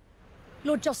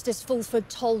 Lord Justice Fulford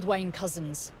told Wayne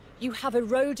Couzens, "You have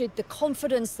eroded the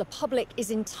confidence the public is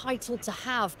entitled to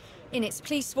have in its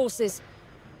police forces.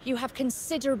 You have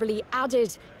considerably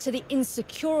added to the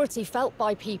insecurity felt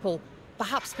by people,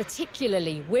 perhaps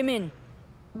particularly women."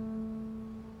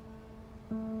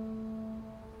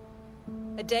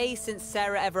 A day since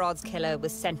Sarah Everard's killer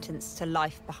was sentenced to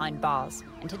life behind bars,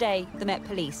 and today the Met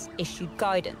Police issued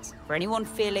guidance for anyone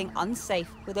feeling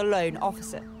unsafe with a lone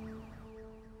officer.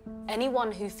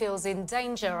 Anyone who feels in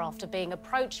danger after being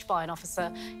approached by an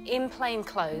officer in plain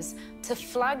clothes to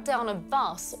flag down a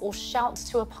bus or shout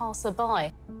to a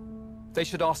passerby. They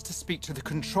should ask to speak to the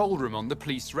control room on the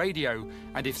police radio,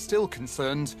 and if still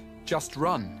concerned, just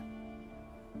run.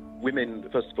 Women,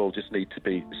 first of all, just need to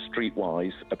be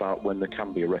streetwise about when they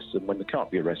can be arrested and when they can't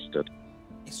be arrested.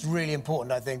 It's really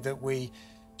important, I think, that we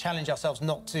challenge ourselves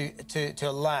not to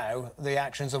allow the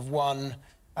actions of one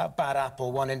bad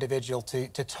apple, one individual,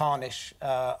 to tarnish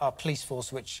our police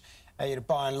force, which,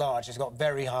 by and large, has got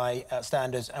very high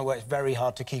standards and works very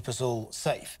hard to keep us all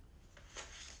safe.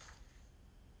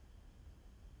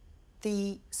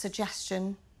 The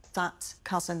suggestion that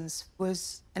Couzens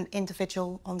was an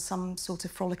individual on some sort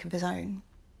of frolic of his own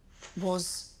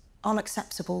was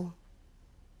unacceptable.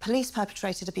 Police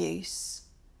perpetrated abuse,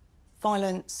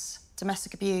 violence,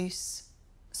 domestic abuse,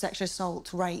 sexual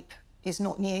assault, rape is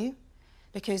not new,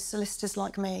 because solicitors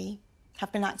like me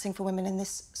have been acting for women in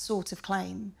this sort of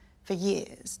claim for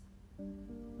years.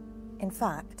 In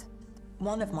fact,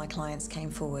 one of my clients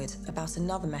came forward about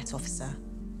another Met officer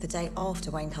the day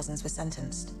after Wayne Couzens was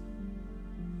sentenced.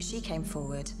 She came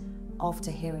forward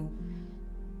after hearing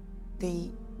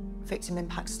the victim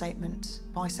impact statement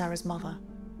by Sarah's mother.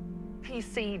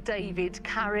 PC David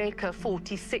Carrick, a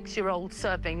 46-year-old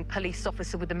serving police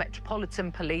officer with the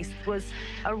Metropolitan Police, was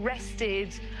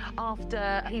arrested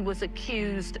after he was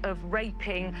accused of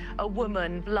raping a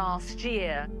woman last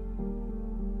year.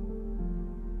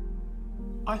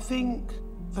 I think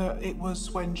that it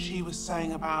was when she was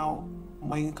saying about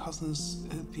Wayne Couzens,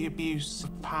 the abuse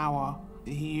of power,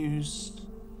 he used,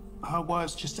 her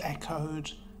words just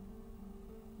echoed.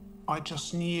 I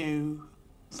just knew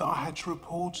that I had to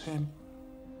report him.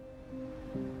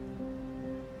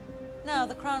 Now,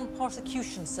 the Crown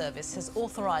Prosecution Service has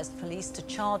authorised police to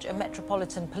charge a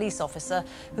Metropolitan Police officer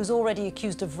who's already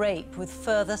accused of rape with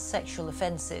further sexual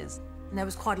offences. And there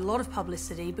was quite a lot of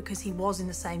publicity because he was in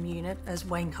the same unit as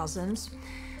Wayne Couzens,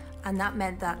 and that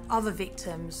meant that other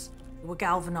victims were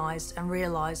galvanised and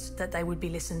realised that they would be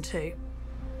listened to.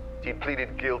 He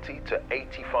pleaded guilty to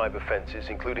 85 offences,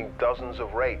 including dozens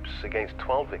of rapes against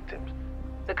 12 victims.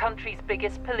 The country's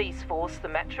biggest police force, the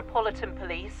Metropolitan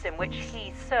Police, in which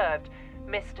he served,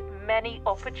 missed many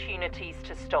opportunities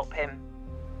to stop him.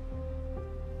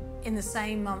 In the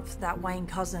same month that Wayne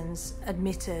Couzens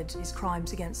admitted his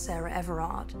crimes against Sarah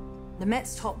Everard, the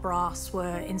Met's top brass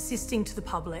were insisting to the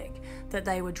public that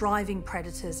they were driving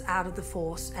predators out of the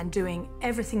force and doing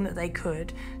everything that they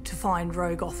could to find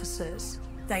rogue officers.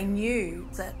 They knew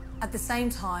that at the same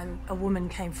time a woman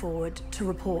came forward to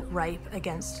report rape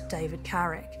against David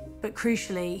Carrick. But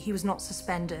crucially, he was not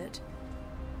suspended.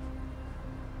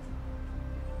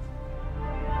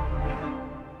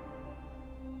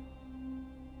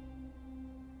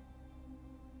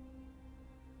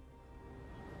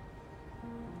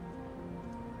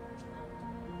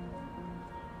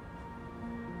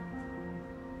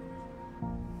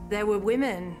 There were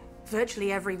women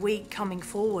virtually every week coming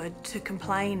forward to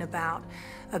complain about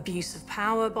abuse of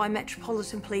power by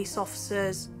Metropolitan Police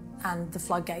officers, and the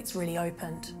floodgates really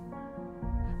opened.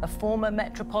 A former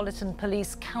Metropolitan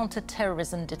Police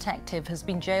counter-terrorism detective has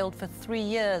been jailed for 3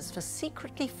 years for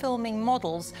secretly filming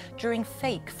models during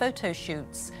fake photo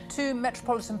shoots. 2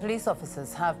 Metropolitan Police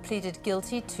officers have pleaded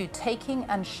guilty to taking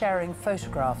and sharing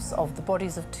photographs of the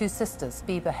bodies of 2 sisters,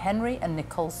 Bieber Henry and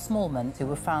Nicole Smallman, who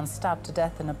were found stabbed to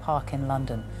death in a park in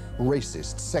London.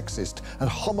 Racist, sexist and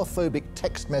homophobic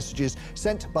text messages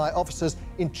sent by officers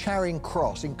in Charing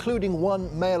Cross, including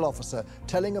one male officer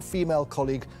telling a female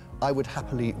colleague, "I would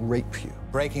happily rape you."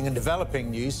 Breaking and developing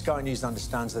news, Sky News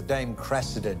understands that Dame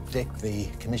Cressida Dick, the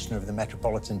Commissioner of the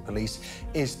Metropolitan Police,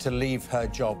 is to leave her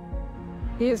job.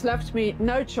 He has left me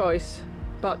no choice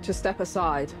but to step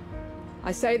aside.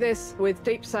 I say this with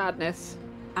deep sadness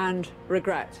and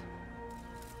regret.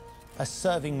 A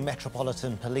serving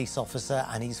Metropolitan Police officer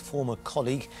and his former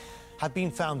colleague have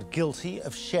been found guilty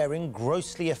of sharing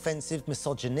grossly offensive,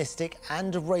 misogynistic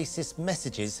and racist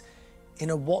messages in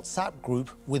a WhatsApp group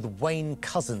with Wayne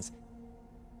Couzens.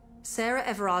 Sarah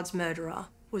Everard's murderer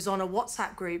was on a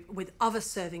WhatsApp group with other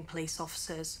serving police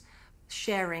officers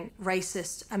sharing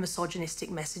racist and misogynistic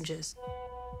messages.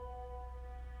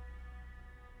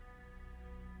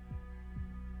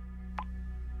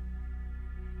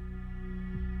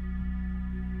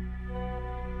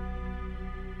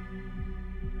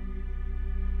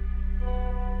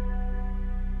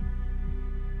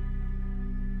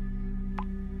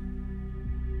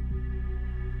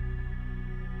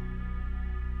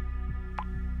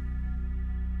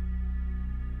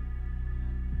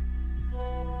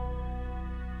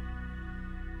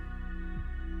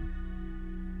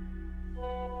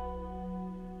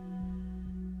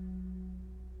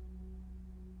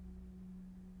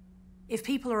 If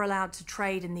people are allowed to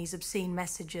trade in these obscene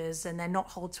messages and they're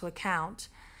not held to account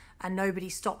and nobody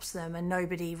stops them and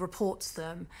nobody reports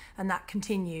them and that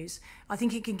continues, I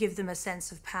think it can give them a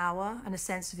sense of power and a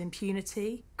sense of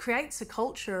impunity, creates a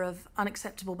culture of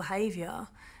unacceptable behaviour,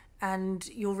 and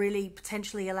you're really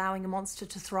potentially allowing a monster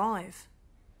to thrive.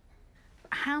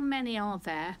 How many are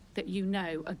there that you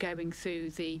know are going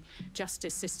through the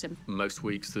justice system? Most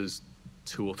weeks there's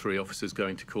 2 or 3 officers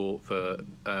going to court for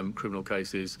criminal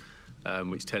cases,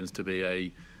 which tends to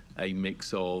be a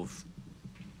mix of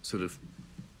sort of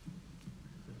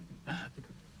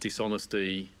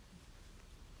dishonesty,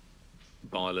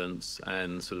 violence,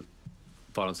 and sort of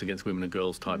violence against women and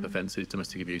girls type offences,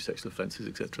 domestic abuse, sexual offences,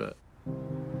 etc.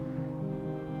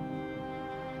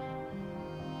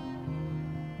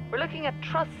 We're looking at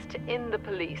trust in the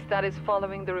police. That is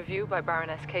following the review by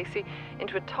Baroness Casey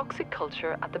into a toxic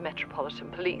culture at the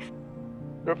Metropolitan Police.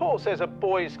 The report says a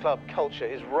boys' club culture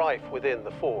is rife within the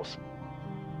force.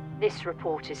 This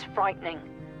report is frightening.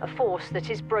 A force that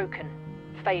is broken,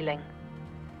 failing.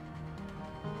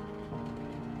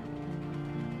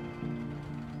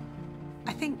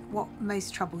 I think what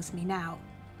most troubles me now,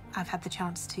 I've had the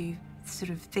chance to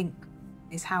sort of think,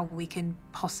 is how we can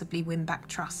possibly win back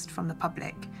trust from the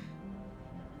public.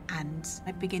 And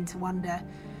I begin to wonder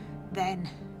then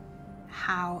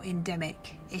how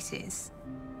endemic it is.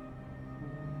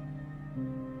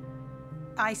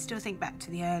 I still think back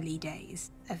to the early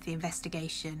days of the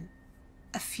investigation.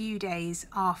 A few days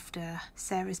after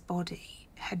Sarah's body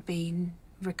had been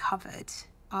recovered,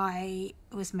 I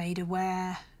was made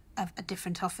aware of a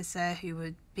different officer who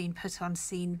had been put on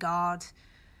scene guard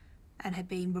and had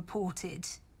been reported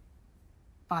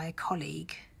by a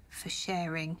colleague for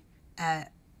sharing a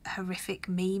horrific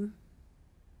meme.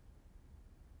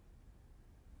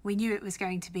 We knew it was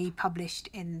going to be published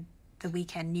in the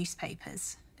weekend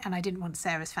newspapers, and I didn't want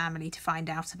Sarah's family to find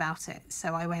out about it,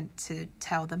 so I went to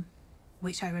tell them,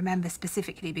 which I remember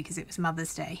specifically because it was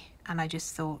Mother's Day, and I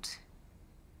just thought,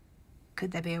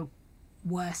 could there be a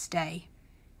worse day?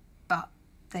 But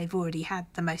they've already had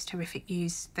the most horrific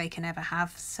news they can ever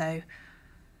have, so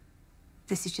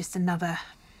this is just another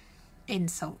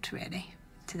insult, really,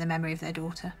 to the memory of their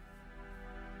daughter.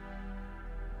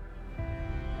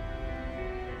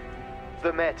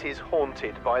 The Met is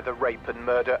haunted by the rape and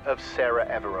murder of Sarah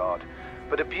Everard,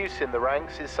 but abuse in the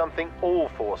ranks is something all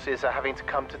forces are having to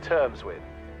come to terms with.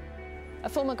 A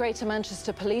former Greater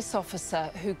Manchester police officer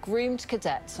who groomed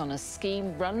cadets on a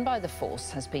scheme run by the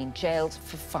force has been jailed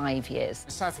for 5 years.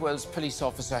 A South Wales police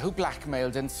officer who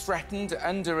blackmailed and threatened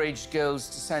underage girls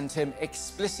to send him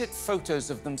explicit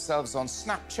photos of themselves on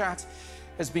Snapchat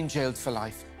has been jailed for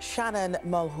life. Shannon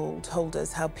Mulhall told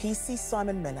us how PC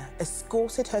Simon Miller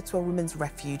escorted her to a women's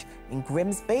refuge in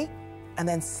Grimsby and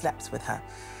then slept with her.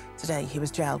 Today, he was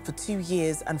jailed for 2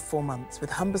 years and 4 months, with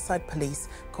Humberside Police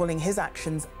calling his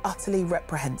actions utterly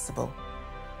reprehensible.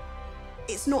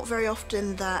 It's not very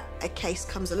often that a case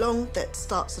comes along that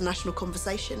starts a national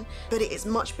conversation, but it is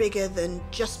much bigger than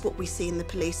just what we see in the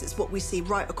police. It's what we see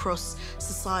right across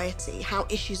society, how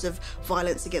issues of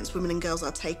violence against women and girls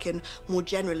are taken more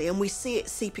generally, and we see it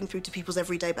seeping through to people's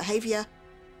everyday behaviour.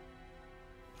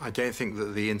 I don't think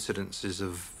that the incidences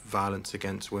of violence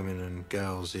against women and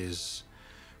girls is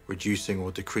reducing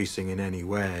or decreasing in any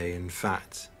way. In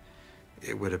fact,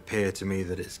 it would appear to me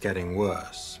that it's getting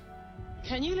worse.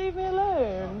 Can you leave me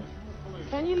alone?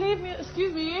 Can you leave me?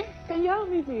 Excuse me? Can you help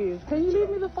me, please? Can you leave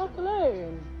me the fuck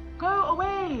alone? Go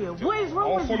away! What is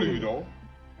wrong with you? I'll follow you, though.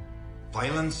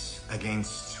 Violence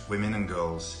against women and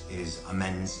girls is a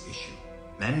men's issue.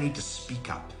 Men need to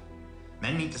speak up.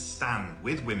 Men need to stand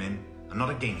with women and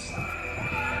not against them.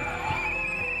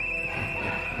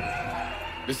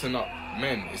 Listen up,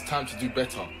 men, it's time to do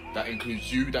better. That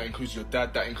includes you, that includes your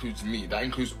dad, that includes me, that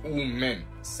includes all men.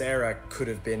 Sarah could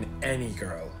have been any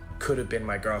girl, could have been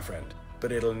my girlfriend,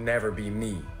 but it'll never be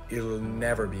me. It'll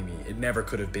never be me. It never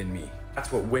could have been me.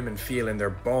 That's what women feel in their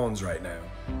bones right now.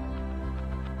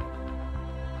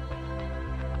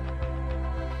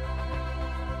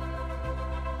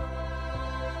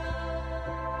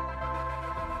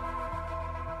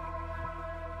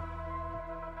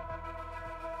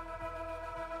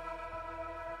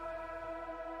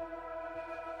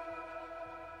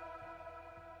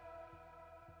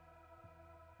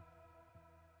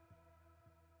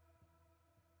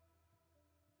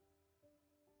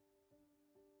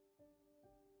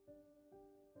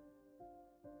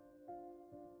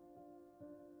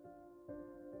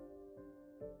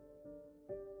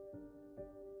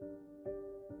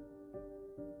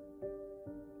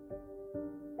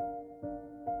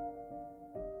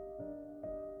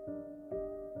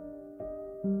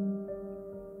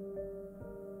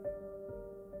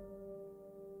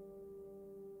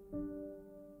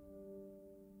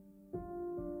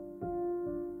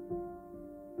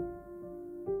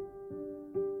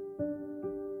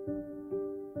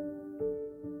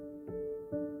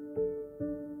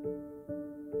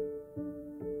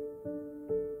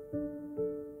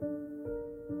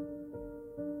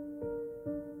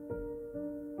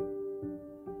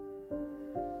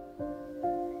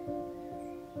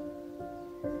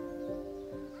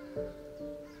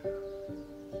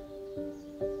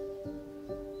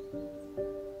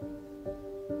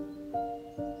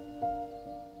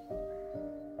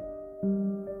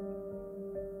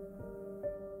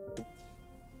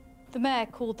 The Mayor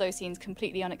called those scenes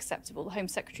completely unacceptable. The Home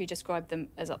Secretary described them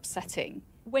as upsetting.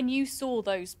 When you saw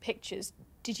those pictures,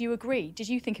 did you agree? Did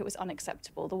you think it was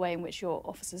unacceptable, the way in which your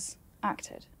officers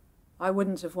acted? I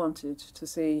wouldn't have wanted to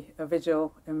see a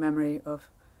vigil in memory of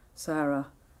Sarah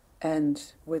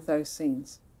end with those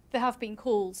scenes. There have been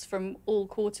calls from all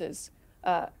quarters,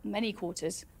 many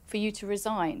quarters, for you to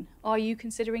resign. Are you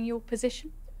considering your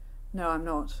position? No, I'm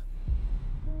not.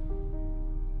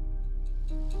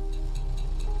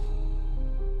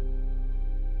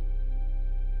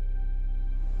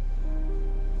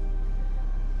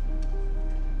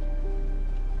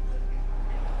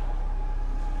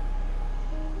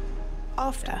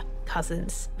 After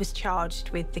Cousins was charged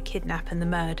with the kidnap and the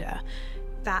murder,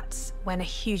 that's when a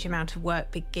huge amount of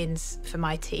work begins for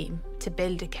my team to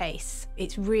build a case.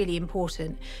 It's really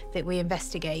important that we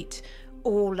investigate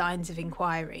all lines of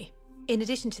inquiry. In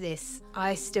addition to this,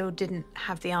 I still didn't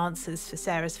have the answers for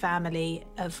Sarah's family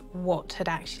of what had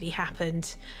actually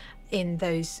happened in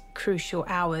those crucial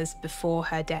hours before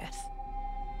her death.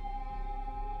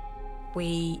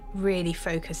 We really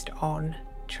focused on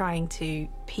trying to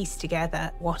piece together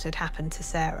what had happened to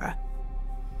Sarah.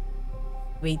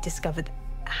 We discovered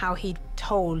how he'd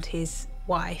told his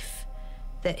wife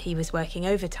that he was working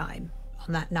overtime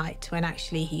on that night when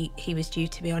actually he was due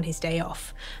to be on his day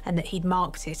off, and that he'd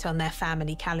marked it on their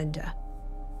family calendar,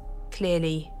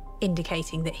 clearly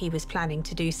indicating that he was planning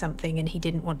to do something and he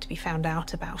didn't want to be found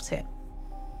out about it.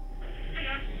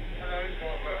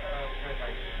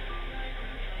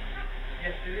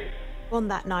 On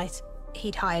that night,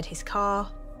 he'd hired his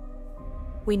car.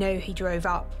 We know he drove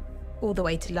up all the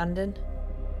way to London.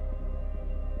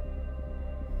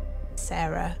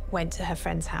 Sarah went to her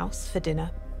friend's house for dinner.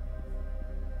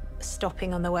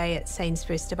 stopping on the way at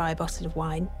Sainsbury's to buy a bottle of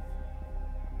wine.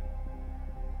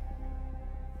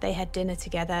 They had dinner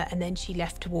together and then she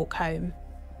left to walk home.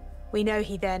 We know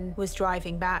he then was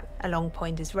driving back along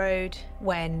Poinders Road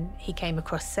when he came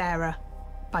across Sarah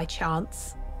by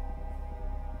chance.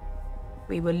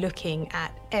 We were looking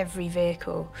at every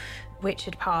vehicle which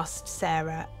had passed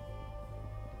Sarah,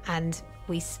 and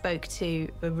we spoke to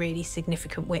a really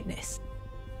significant witness.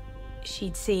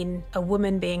 She'd seen a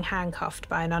woman being handcuffed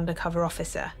by an undercover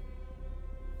officer,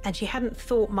 and she hadn't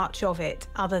thought much of it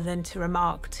other than to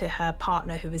remark to her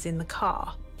partner who was in the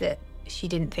car that she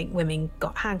didn't think women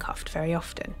got handcuffed very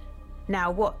often.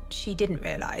 Now, what she didn't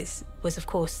realise was, of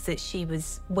course, that she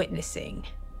was witnessing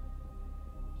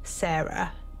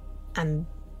Sarah and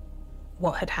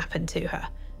what had happened to her.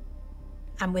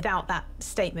 And without that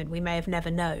statement, we may have never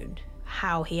known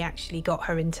how he actually got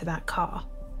her into that car.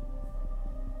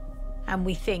 And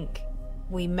we think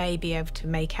we may be able to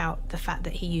make out the fact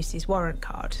that he used his warrant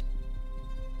card,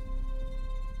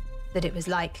 that it was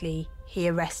likely he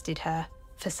arrested her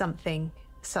for something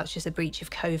such as a breach of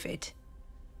COVID.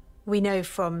 We know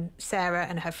from Sarah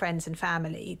and her friends and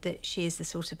family that she is the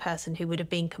sort of person who would have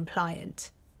been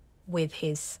compliant with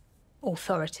his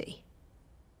authority.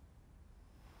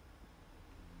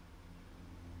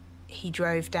 He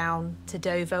drove down to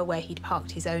Dover where he'd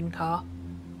parked his own car.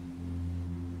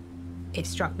 It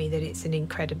struck me that it's an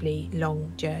incredibly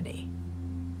long journey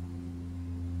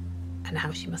and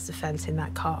how she must have felt in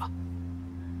that car.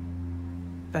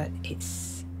 But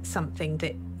it's something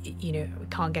that, you know, we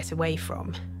can't get away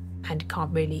from and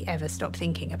can't really ever stop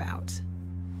thinking about.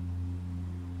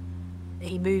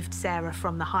 He moved Sarah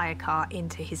from the hire car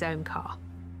into his own car.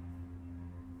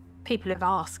 People have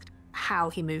asked how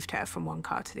he moved her from one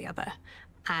car to the other,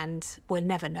 and we'll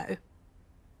never know.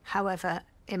 However,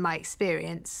 in my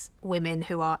experience, women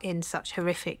who are in such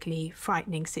horrifically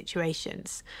frightening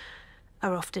situations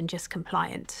are often just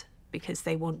compliant because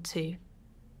they want to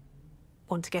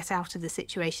get out of the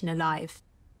situation alive.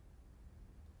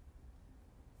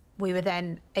 We were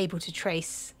then able to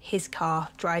trace his car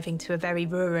driving to a very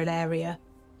rural area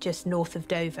just north of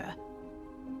Dover,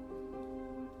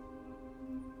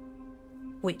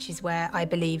 which is where I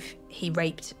believe he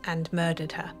raped and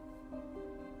murdered her.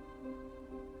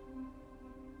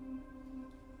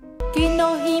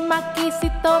 Kinohimaki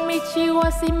sitomichi wo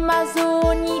shimazu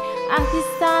ni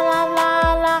ahisara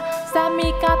la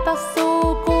samikata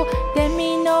suku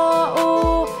demi no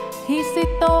u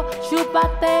hisito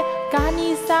shubate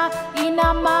kanisa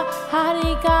inama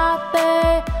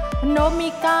harigate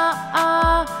nomika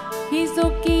a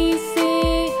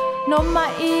hizukisi no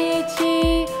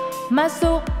maichi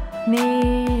masu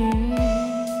ni.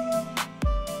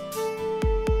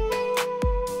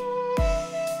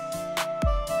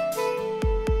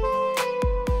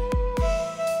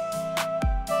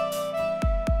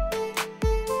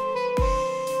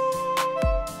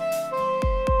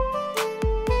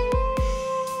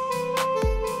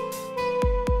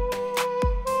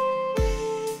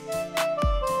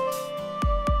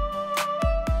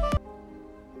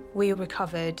 We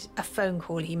recovered a phone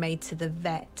call he made to the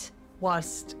vet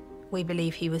whilst we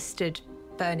believe he was stood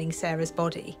burning Sarah's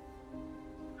body.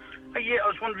 Yeah, I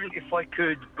was wondering if I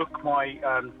could book my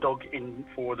dog in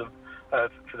for the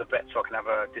vet so I can have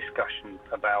a discussion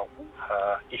about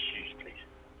issues, please.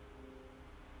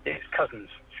 It's Cousins,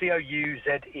 Couzens.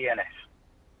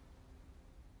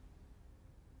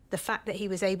 The fact that he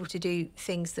was able to do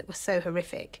things that were so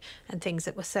horrific and things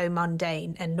that were so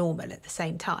mundane and normal at the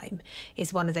same time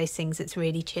is one of those things that's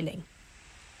really chilling.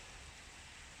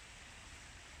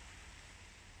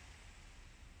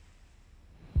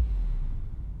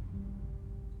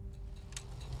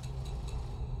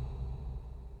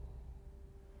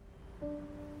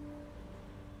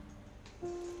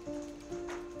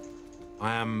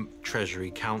 I am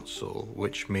Treasury Counsel,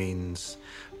 which means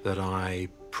that I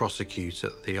prosecute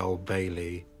at the Old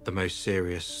Bailey the most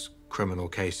serious criminal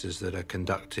cases that are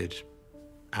conducted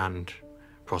and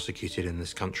prosecuted in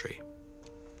this country.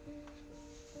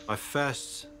 I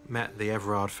first met the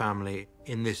Everard family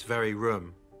in this very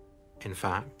room. In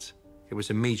fact, it was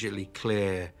immediately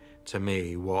clear to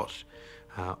me what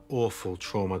awful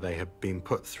trauma they had been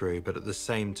put through, but at the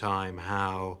same time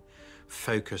how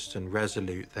focused and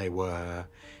resolute they were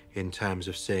in terms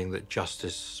of seeing that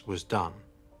justice was done.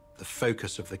 The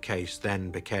focus of the case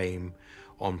then became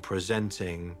on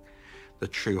presenting the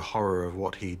true horror of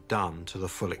what he'd done to the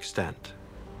full extent.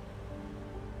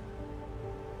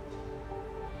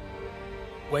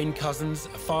 Wayne Cousins,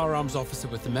 a firearms officer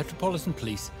with the Metropolitan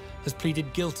Police, has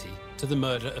pleaded guilty to the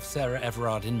murder of Sarah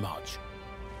Everard in March.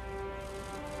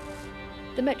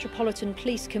 The Metropolitan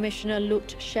Police Commissioner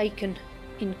looked shaken.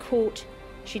 In court,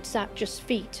 she'd sat just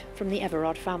feet from the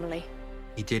Everard family.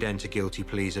 He did enter guilty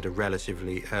pleas at a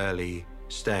relatively early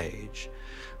stage.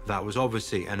 That was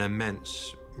obviously an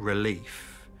immense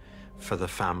relief for the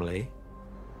family.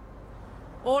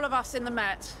 All of us in the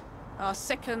Met are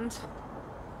sickened,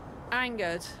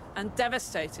 angered, and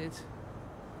devastated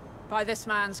by this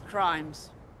man's crimes.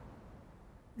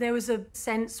 There was a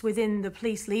sense within the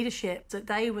police leadership that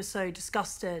they were so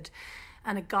disgusted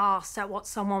and aghast at what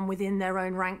someone within their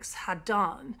own ranks had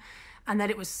done, and that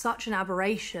it was such an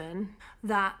aberration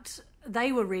that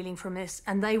they were reeling from this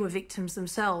and they were victims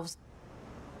themselves.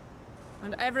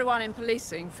 And everyone in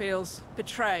policing feels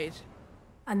betrayed.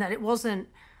 And that it wasn't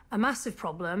a massive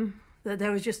problem, that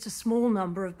there was just a small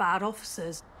number of bad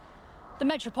officers. The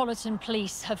Metropolitan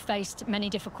Police have faced many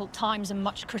difficult times and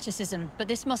much criticism, but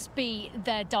this must be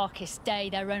their darkest day,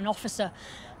 their own officer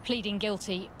pleading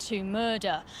guilty to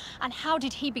murder. And how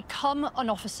did he become an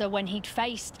officer when he'd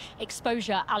faced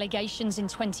exposure allegations in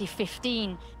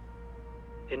 2015?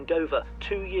 In Dover,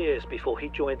 2 years before he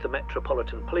joined the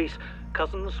Metropolitan Police,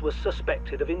 Cousins was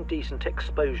suspected of indecent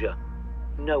exposure.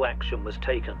 No action was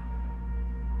taken.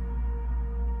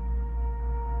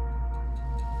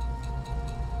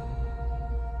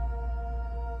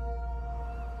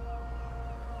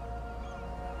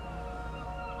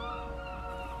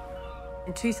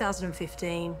 In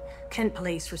 2015, Kent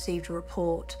Police received a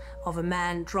report of a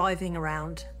man driving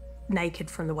around naked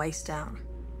from the waist down.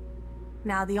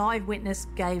 Now, the eyewitness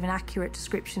gave an accurate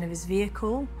description of his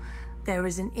vehicle. There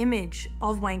is an image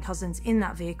of Wayne Cousins in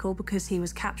that vehicle because he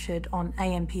was captured on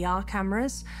ANPR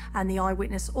cameras, and the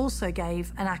eyewitness also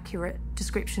gave an accurate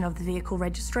description of the vehicle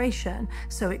registration,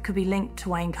 so it could be linked to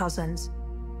Wayne Cousins.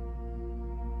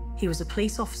 He was a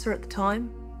police officer at the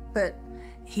time, but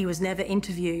he was never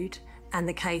interviewed, and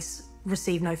the case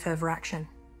received no further action.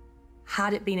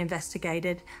 Had it been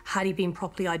investigated, had he been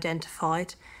properly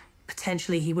identified,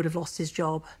 potentially he would have lost his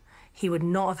job. He would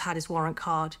not have had his warrant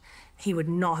card. He would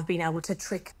not have been able to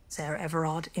trick Sarah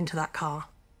Everard into that car.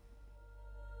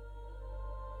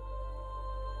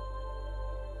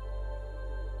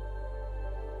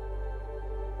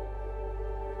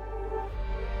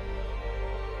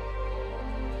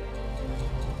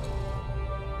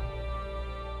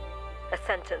 A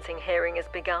sentencing hearing has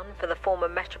begun for the former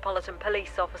Metropolitan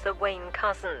Police officer Wayne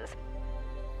Cousins.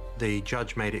 The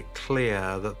judge made it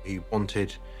clear that he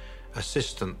wanted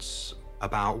assistance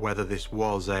about whether this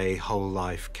was a whole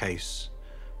life case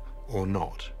or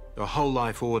not. A whole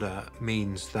life order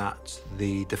means that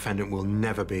the defendant will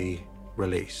never be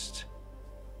released.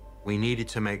 We needed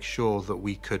to make sure that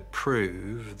we could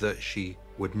prove that she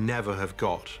would never have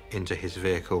got into his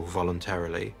vehicle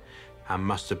voluntarily and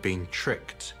must have been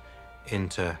tricked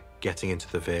into getting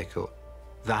into the vehicle.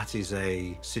 That is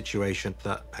a situation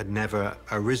that had never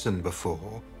arisen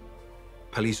before.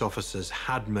 Police officers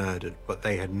had murdered, but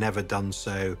they had never done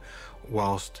so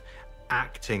whilst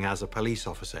acting as a police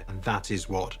officer. And that is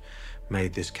what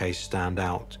made this case stand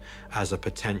out as a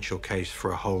potential case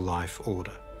for a whole life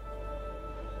order.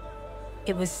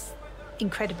 It was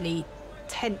incredibly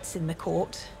tense in the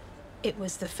court. It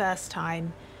was the first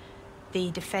time the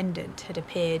defendant had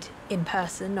appeared in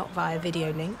person, not via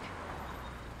video link.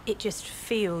 It just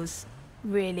feels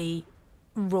really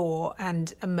raw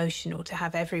and emotional to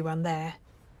have everyone there,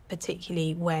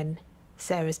 particularly when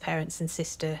Sarah's parents and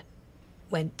sister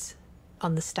went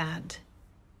on the stand.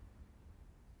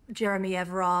 Jeremy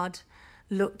Everard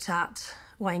looked at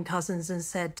Wayne Cousins and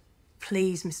said,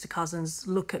 "Please, Mr. Cousins,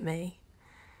 look at me."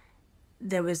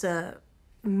 There was a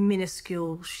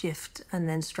minuscule shift and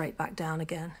then straight back down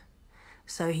again.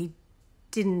 So he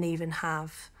didn't even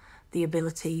have the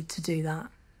ability to do that.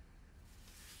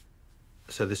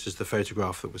 So this is the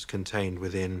photograph that was contained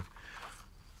within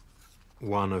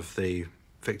one of the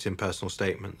victim personal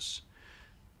statements,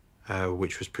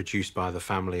 which was produced by the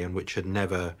family and which had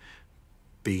never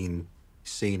been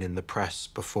seen in the press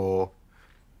before.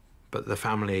 But the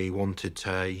family wanted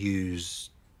to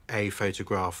use a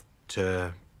photograph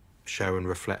to show and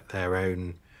reflect their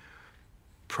own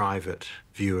private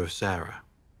view of Sarah.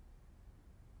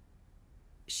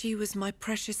 She was my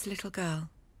precious little girl,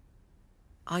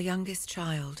 our youngest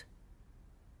child.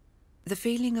 The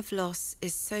feeling of loss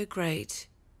is so great,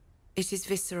 it is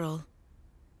visceral.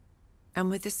 And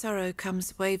with the sorrow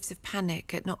comes waves of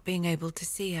panic at not being able to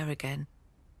see her again.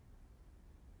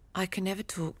 I can never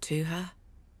talk to her,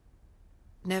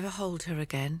 never hold her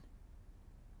again,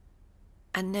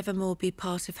 and never more be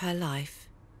part of her life.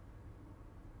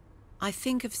 I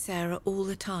think of Sarah all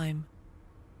the time,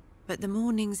 but the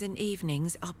mornings and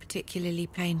evenings are particularly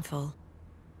painful.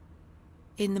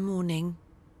 In the morning,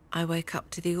 I woke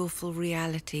up to the awful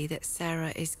reality that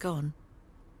Sarah is gone.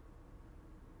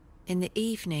 In the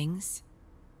evenings,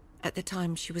 at the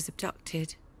time she was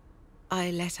abducted, I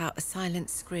let out a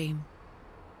silent scream.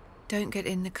 Don't get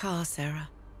in the car, Sarah.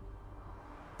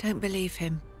 Don't believe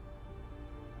him.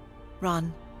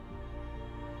 Run.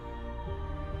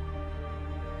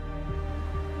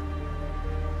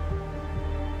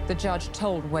 The judge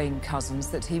told Wayne Couzens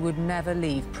that he would never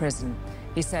leave prison.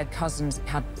 He said Couzens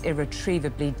had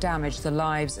irretrievably damaged the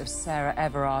lives of Sarah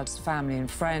Everard's family and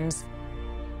friends.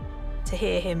 To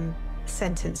hear him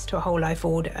sentenced to a whole life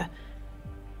order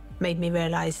made me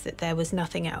realise that there was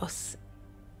nothing else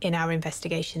in our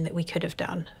investigation that we could have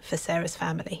done for Sarah's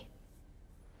family.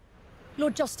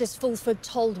 Lord Justice Fulford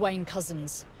told Wayne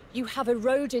Couzens, "You have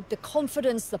eroded the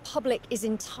confidence the public is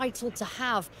entitled to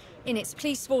have in its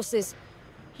police forces.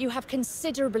 You have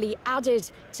considerably added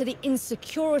to the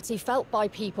insecurity felt by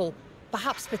people,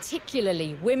 perhaps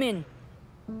particularly women."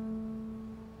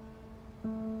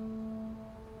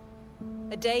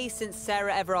 A day since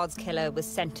Sarah Everard's killer was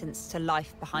sentenced to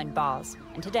life behind bars,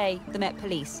 and today the Met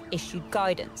Police issued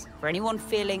guidance for anyone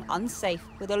feeling unsafe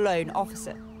with a lone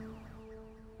officer.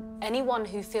 Anyone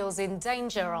who feels in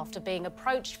danger after being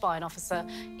approached by an officer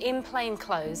in plain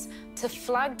clothes to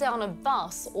flag down a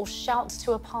bus or shout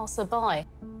to a passerby.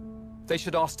 They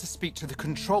should ask to speak to the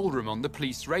control room on the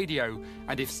police radio,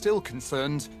 and if still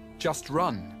concerned, just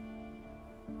run.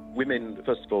 Women,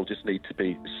 first of all, just need to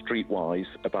be streetwise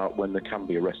about when they can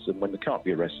be arrested and when they can't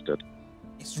be arrested.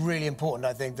 It's really important,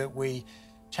 I think, that we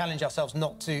challenge ourselves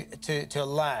not to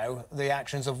allow the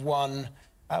actions of one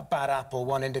bad apple,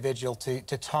 one individual,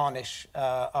 to tarnish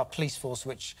our police force,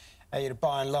 which,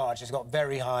 by and large, has got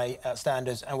very high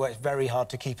standards and works very hard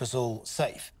to keep us all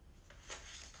safe.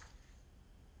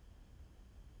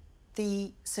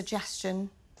 The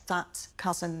suggestion that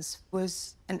Couzens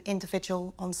was an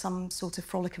individual on some sort of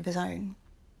frolic of his own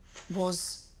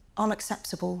was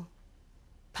unacceptable.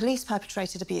 Police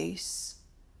perpetrated abuse,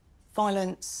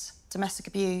 violence, domestic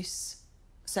abuse,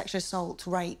 sexual assault,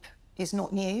 rape is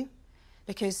not new,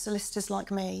 because solicitors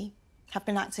like me have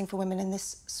been acting for women in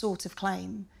this sort of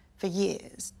claim for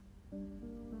years.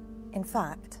 In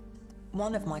fact,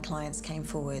 one of my clients came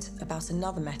forward about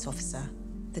another Met officer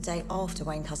the day after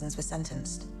Wayne Couzens was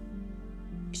sentenced.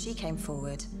 She came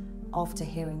forward after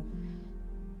hearing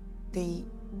the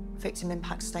victim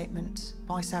impact statement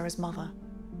by Sarah's mother.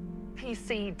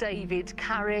 PC David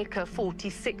Carrick, a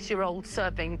 46-year-old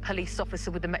serving police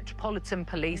officer with the Metropolitan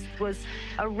Police, was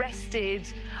arrested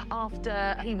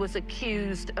after he was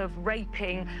accused of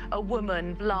raping a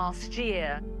woman last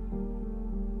year.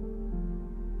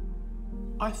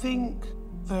 I think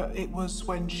that it was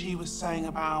when she was saying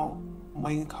about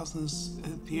Wayne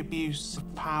Couzens, the abuse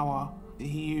of power that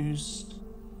he used,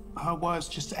 her words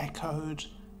just echoed.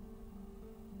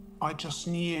 I just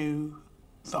knew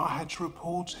that I had to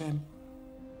report him.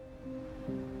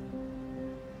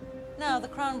 Now, the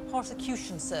Crown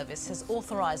Prosecution Service has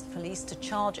authorised police to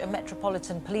charge a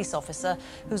Metropolitan Police officer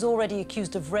who's already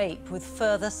accused of rape with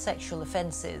further sexual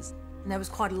offences. And there was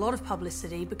quite a lot of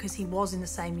publicity because he was in the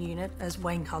same unit as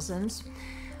Wayne Couzens,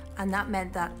 and that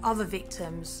meant that other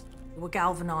victims were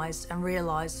galvanised and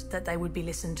realised that they would be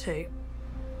listened to.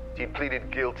 He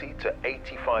pleaded guilty to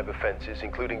 85 offences,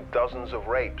 including dozens of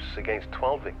rapes against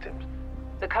 12 victims.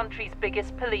 The country's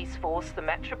biggest police force, the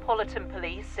Metropolitan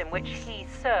Police, in which he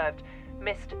served,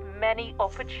 missed many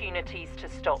opportunities to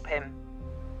stop him.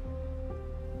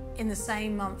 In the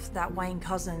same month that Wayne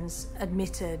Couzens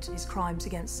admitted his crimes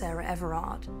against Sarah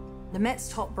Everard, the Met's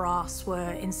top brass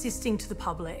were insisting to the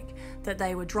public that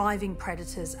they were driving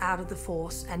predators out of the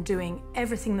force and doing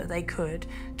everything that they could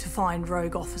to find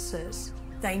rogue officers.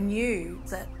 They knew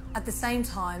that at the same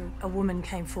time a woman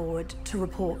came forward to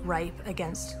report rape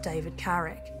against David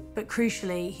Carrick, but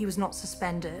crucially he was not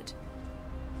suspended.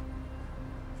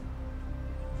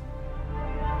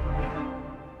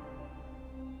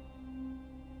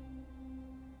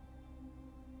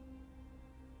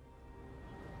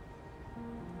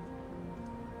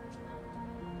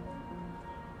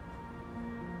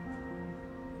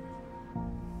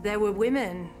 There were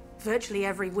women virtually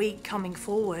every week coming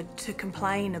forward to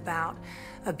complain about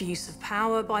abuse of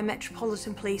power by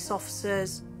Metropolitan Police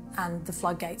officers, and the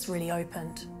floodgates really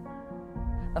opened.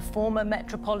 A former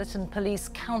Metropolitan Police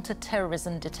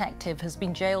counter-terrorism detective has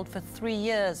been jailed for 3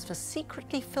 years for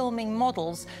secretly filming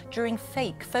models during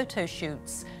fake photo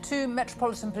shoots. 2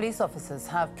 Metropolitan Police officers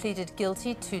have pleaded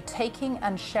guilty to taking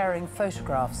and sharing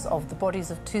photographs of the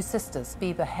bodies of 2 sisters,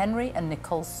 Bieber Henry and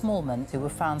Nicole Smallman, who were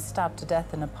found stabbed to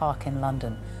death in a park in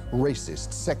London. Racist,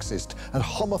 sexist and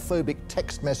homophobic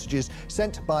text messages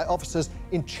sent by officers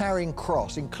in Charing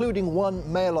Cross, including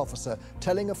one male officer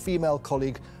telling a female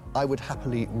colleague, "I would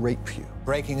happily rape you."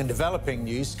 Breaking and developing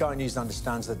news. Sky News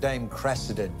understands that Dame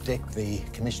Cressida Dick, the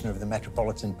Commissioner of the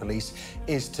Metropolitan Police,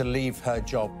 is to leave her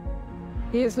job.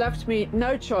 He has left me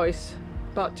no choice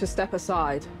but to step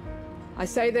aside. I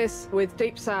say this with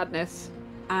deep sadness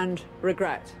and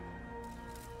regret.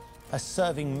 A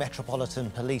serving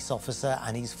Metropolitan Police officer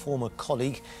and his former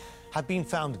colleague have been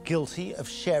found guilty of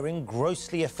sharing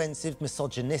grossly offensive,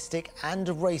 misogynistic and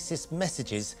racist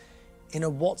messages in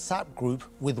a WhatsApp group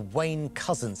with Wayne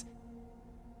Couzens.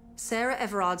 Sarah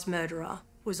Everard's murderer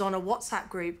was on a WhatsApp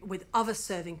group with other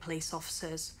serving police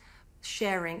officers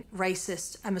sharing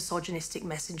racist and misogynistic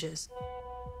messages.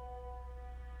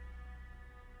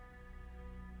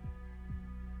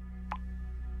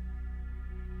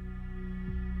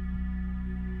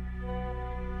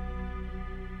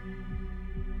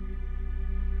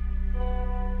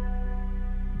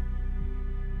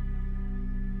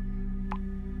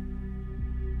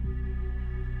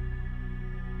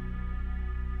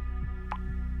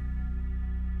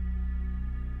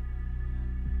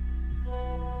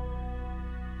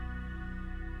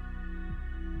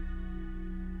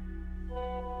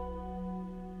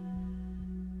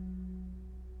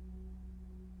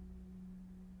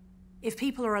 If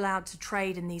people are allowed to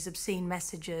trade in these obscene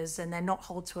messages and they're not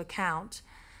held to account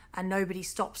and nobody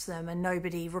stops them and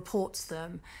nobody reports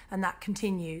them and that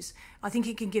continues, I think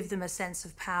it can give them a sense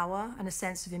of power and a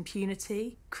sense of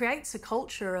impunity, creates a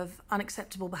culture of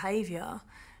unacceptable behaviour,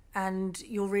 and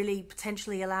you're really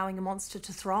potentially allowing a monster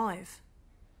to thrive.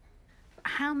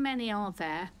 How many are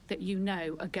there that you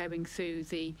know are going through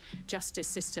the justice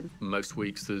system? Most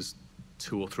weeks there's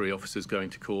 2 or 3 officers going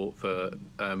to court for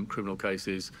criminal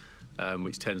cases,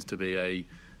 which tends to be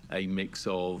a mix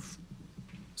of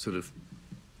sort of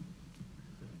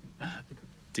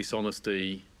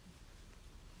dishonesty,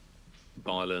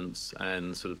 violence,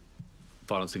 and sort of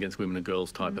violence against women and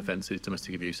girls type offences,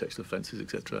 domestic abuse, sexual offences,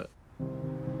 etc.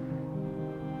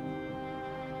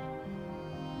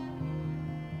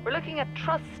 We're looking at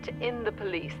trust in the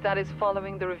police. That is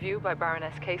following the review by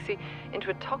Baroness Casey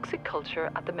into a toxic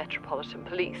culture at the Metropolitan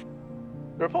Police.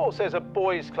 The report says a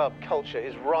boys' club culture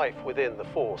is rife within the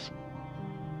force.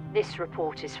 This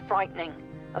report is frightening.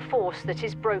 A force that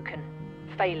is broken,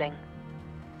 failing.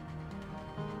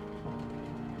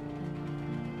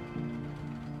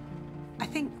 I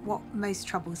think what most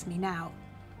troubles me now,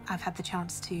 I've had the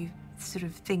chance to sort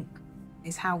of think,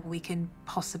 is how we can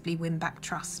possibly win back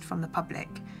trust from the public.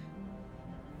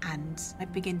 And I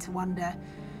begin to wonder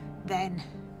then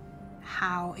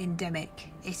how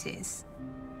endemic it is.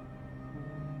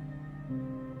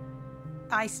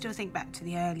 I still think back to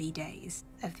the early days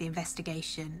of the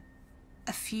investigation.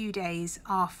 A few days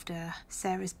after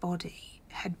Sarah's body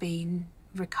had been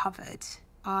recovered,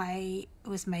 I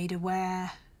was made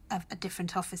aware of a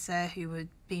different officer who had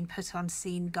been put on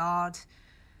scene guard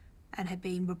and had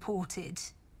been reported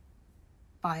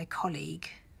by a colleague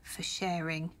for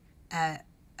sharing a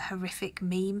horrific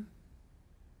meme.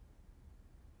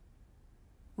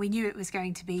 We knew it was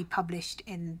going to be published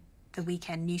in the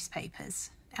weekend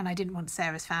newspapers, and I didn't want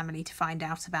Sarah's family to find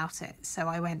out about it, so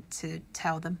I went to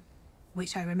tell them,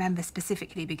 which I remember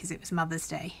specifically because it was Mother's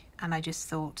Day, and I just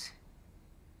thought,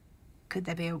 could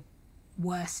there be a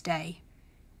worse day?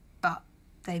 But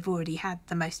they've already had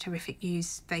the most horrific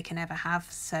news they can ever have,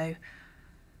 so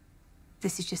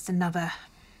this is just another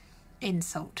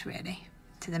insult, really,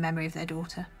 to the memory of their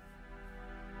daughter.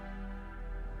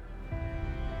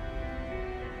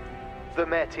 The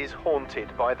Met is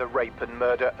haunted by the rape and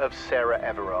murder of Sarah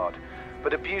Everard,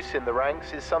 but abuse in the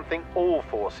ranks is something all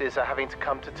forces are having to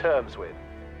come to terms with.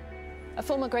 A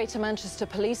former Greater Manchester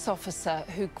police officer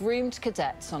who groomed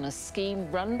cadets on a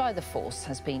scheme run by the force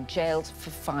has been jailed for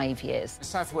 5 years. A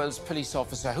South Wales police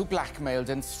officer who blackmailed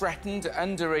and threatened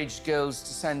underage girls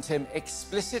to send him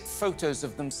explicit photos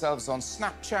of themselves on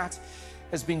Snapchat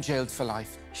has been jailed for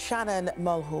life. Shannon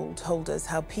Mulhall told us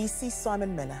how PC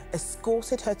Simon Miller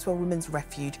escorted her to a women's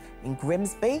refuge in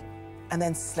Grimsby and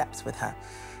then slept with her.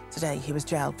 Today, he was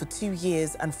jailed for 2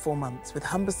 years and 4 months, with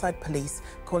Humberside Police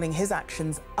calling his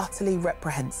actions utterly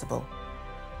reprehensible.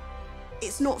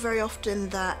 It's not very often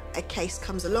that a case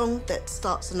comes along that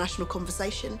starts a national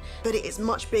conversation, but it is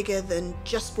much bigger than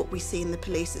just what we see in the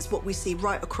police. It's what we see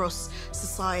right across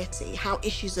society, how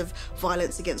issues of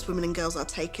violence against women and girls are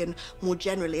taken more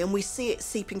generally, and we see it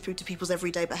seeping through to people's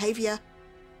everyday behaviour.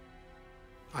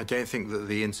 I don't think that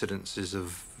the incidences of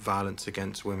violence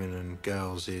against women and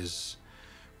girls is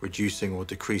reducing or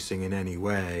decreasing in any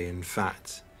way. In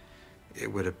fact,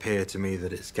 it would appear to me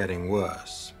that it's getting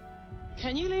worse.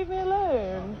 Can you leave me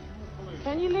alone?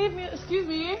 Can you leave me? Excuse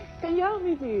me? Can you help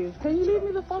me, please? Can you leave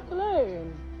me the fuck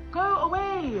alone? Go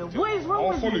away! What is wrong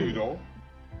with you? I'll follow you, though.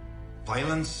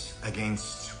 Violence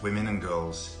against women and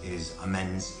girls is a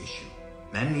men's issue.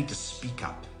 Men need to speak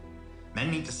up. Men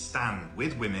need to stand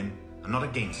with women and not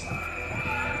against them.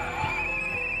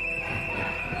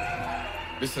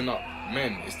 Listen up,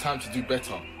 men, it's time to do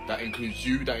better. That includes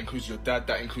you, that includes your dad,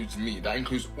 that includes me, that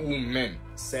includes all men.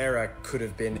 Sarah could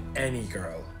have been any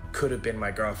girl, could have been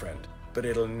my girlfriend, but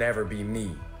it'll never be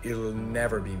me. It'll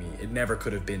never be me. It never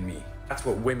could have been me. That's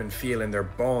what women feel in their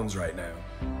bones right now.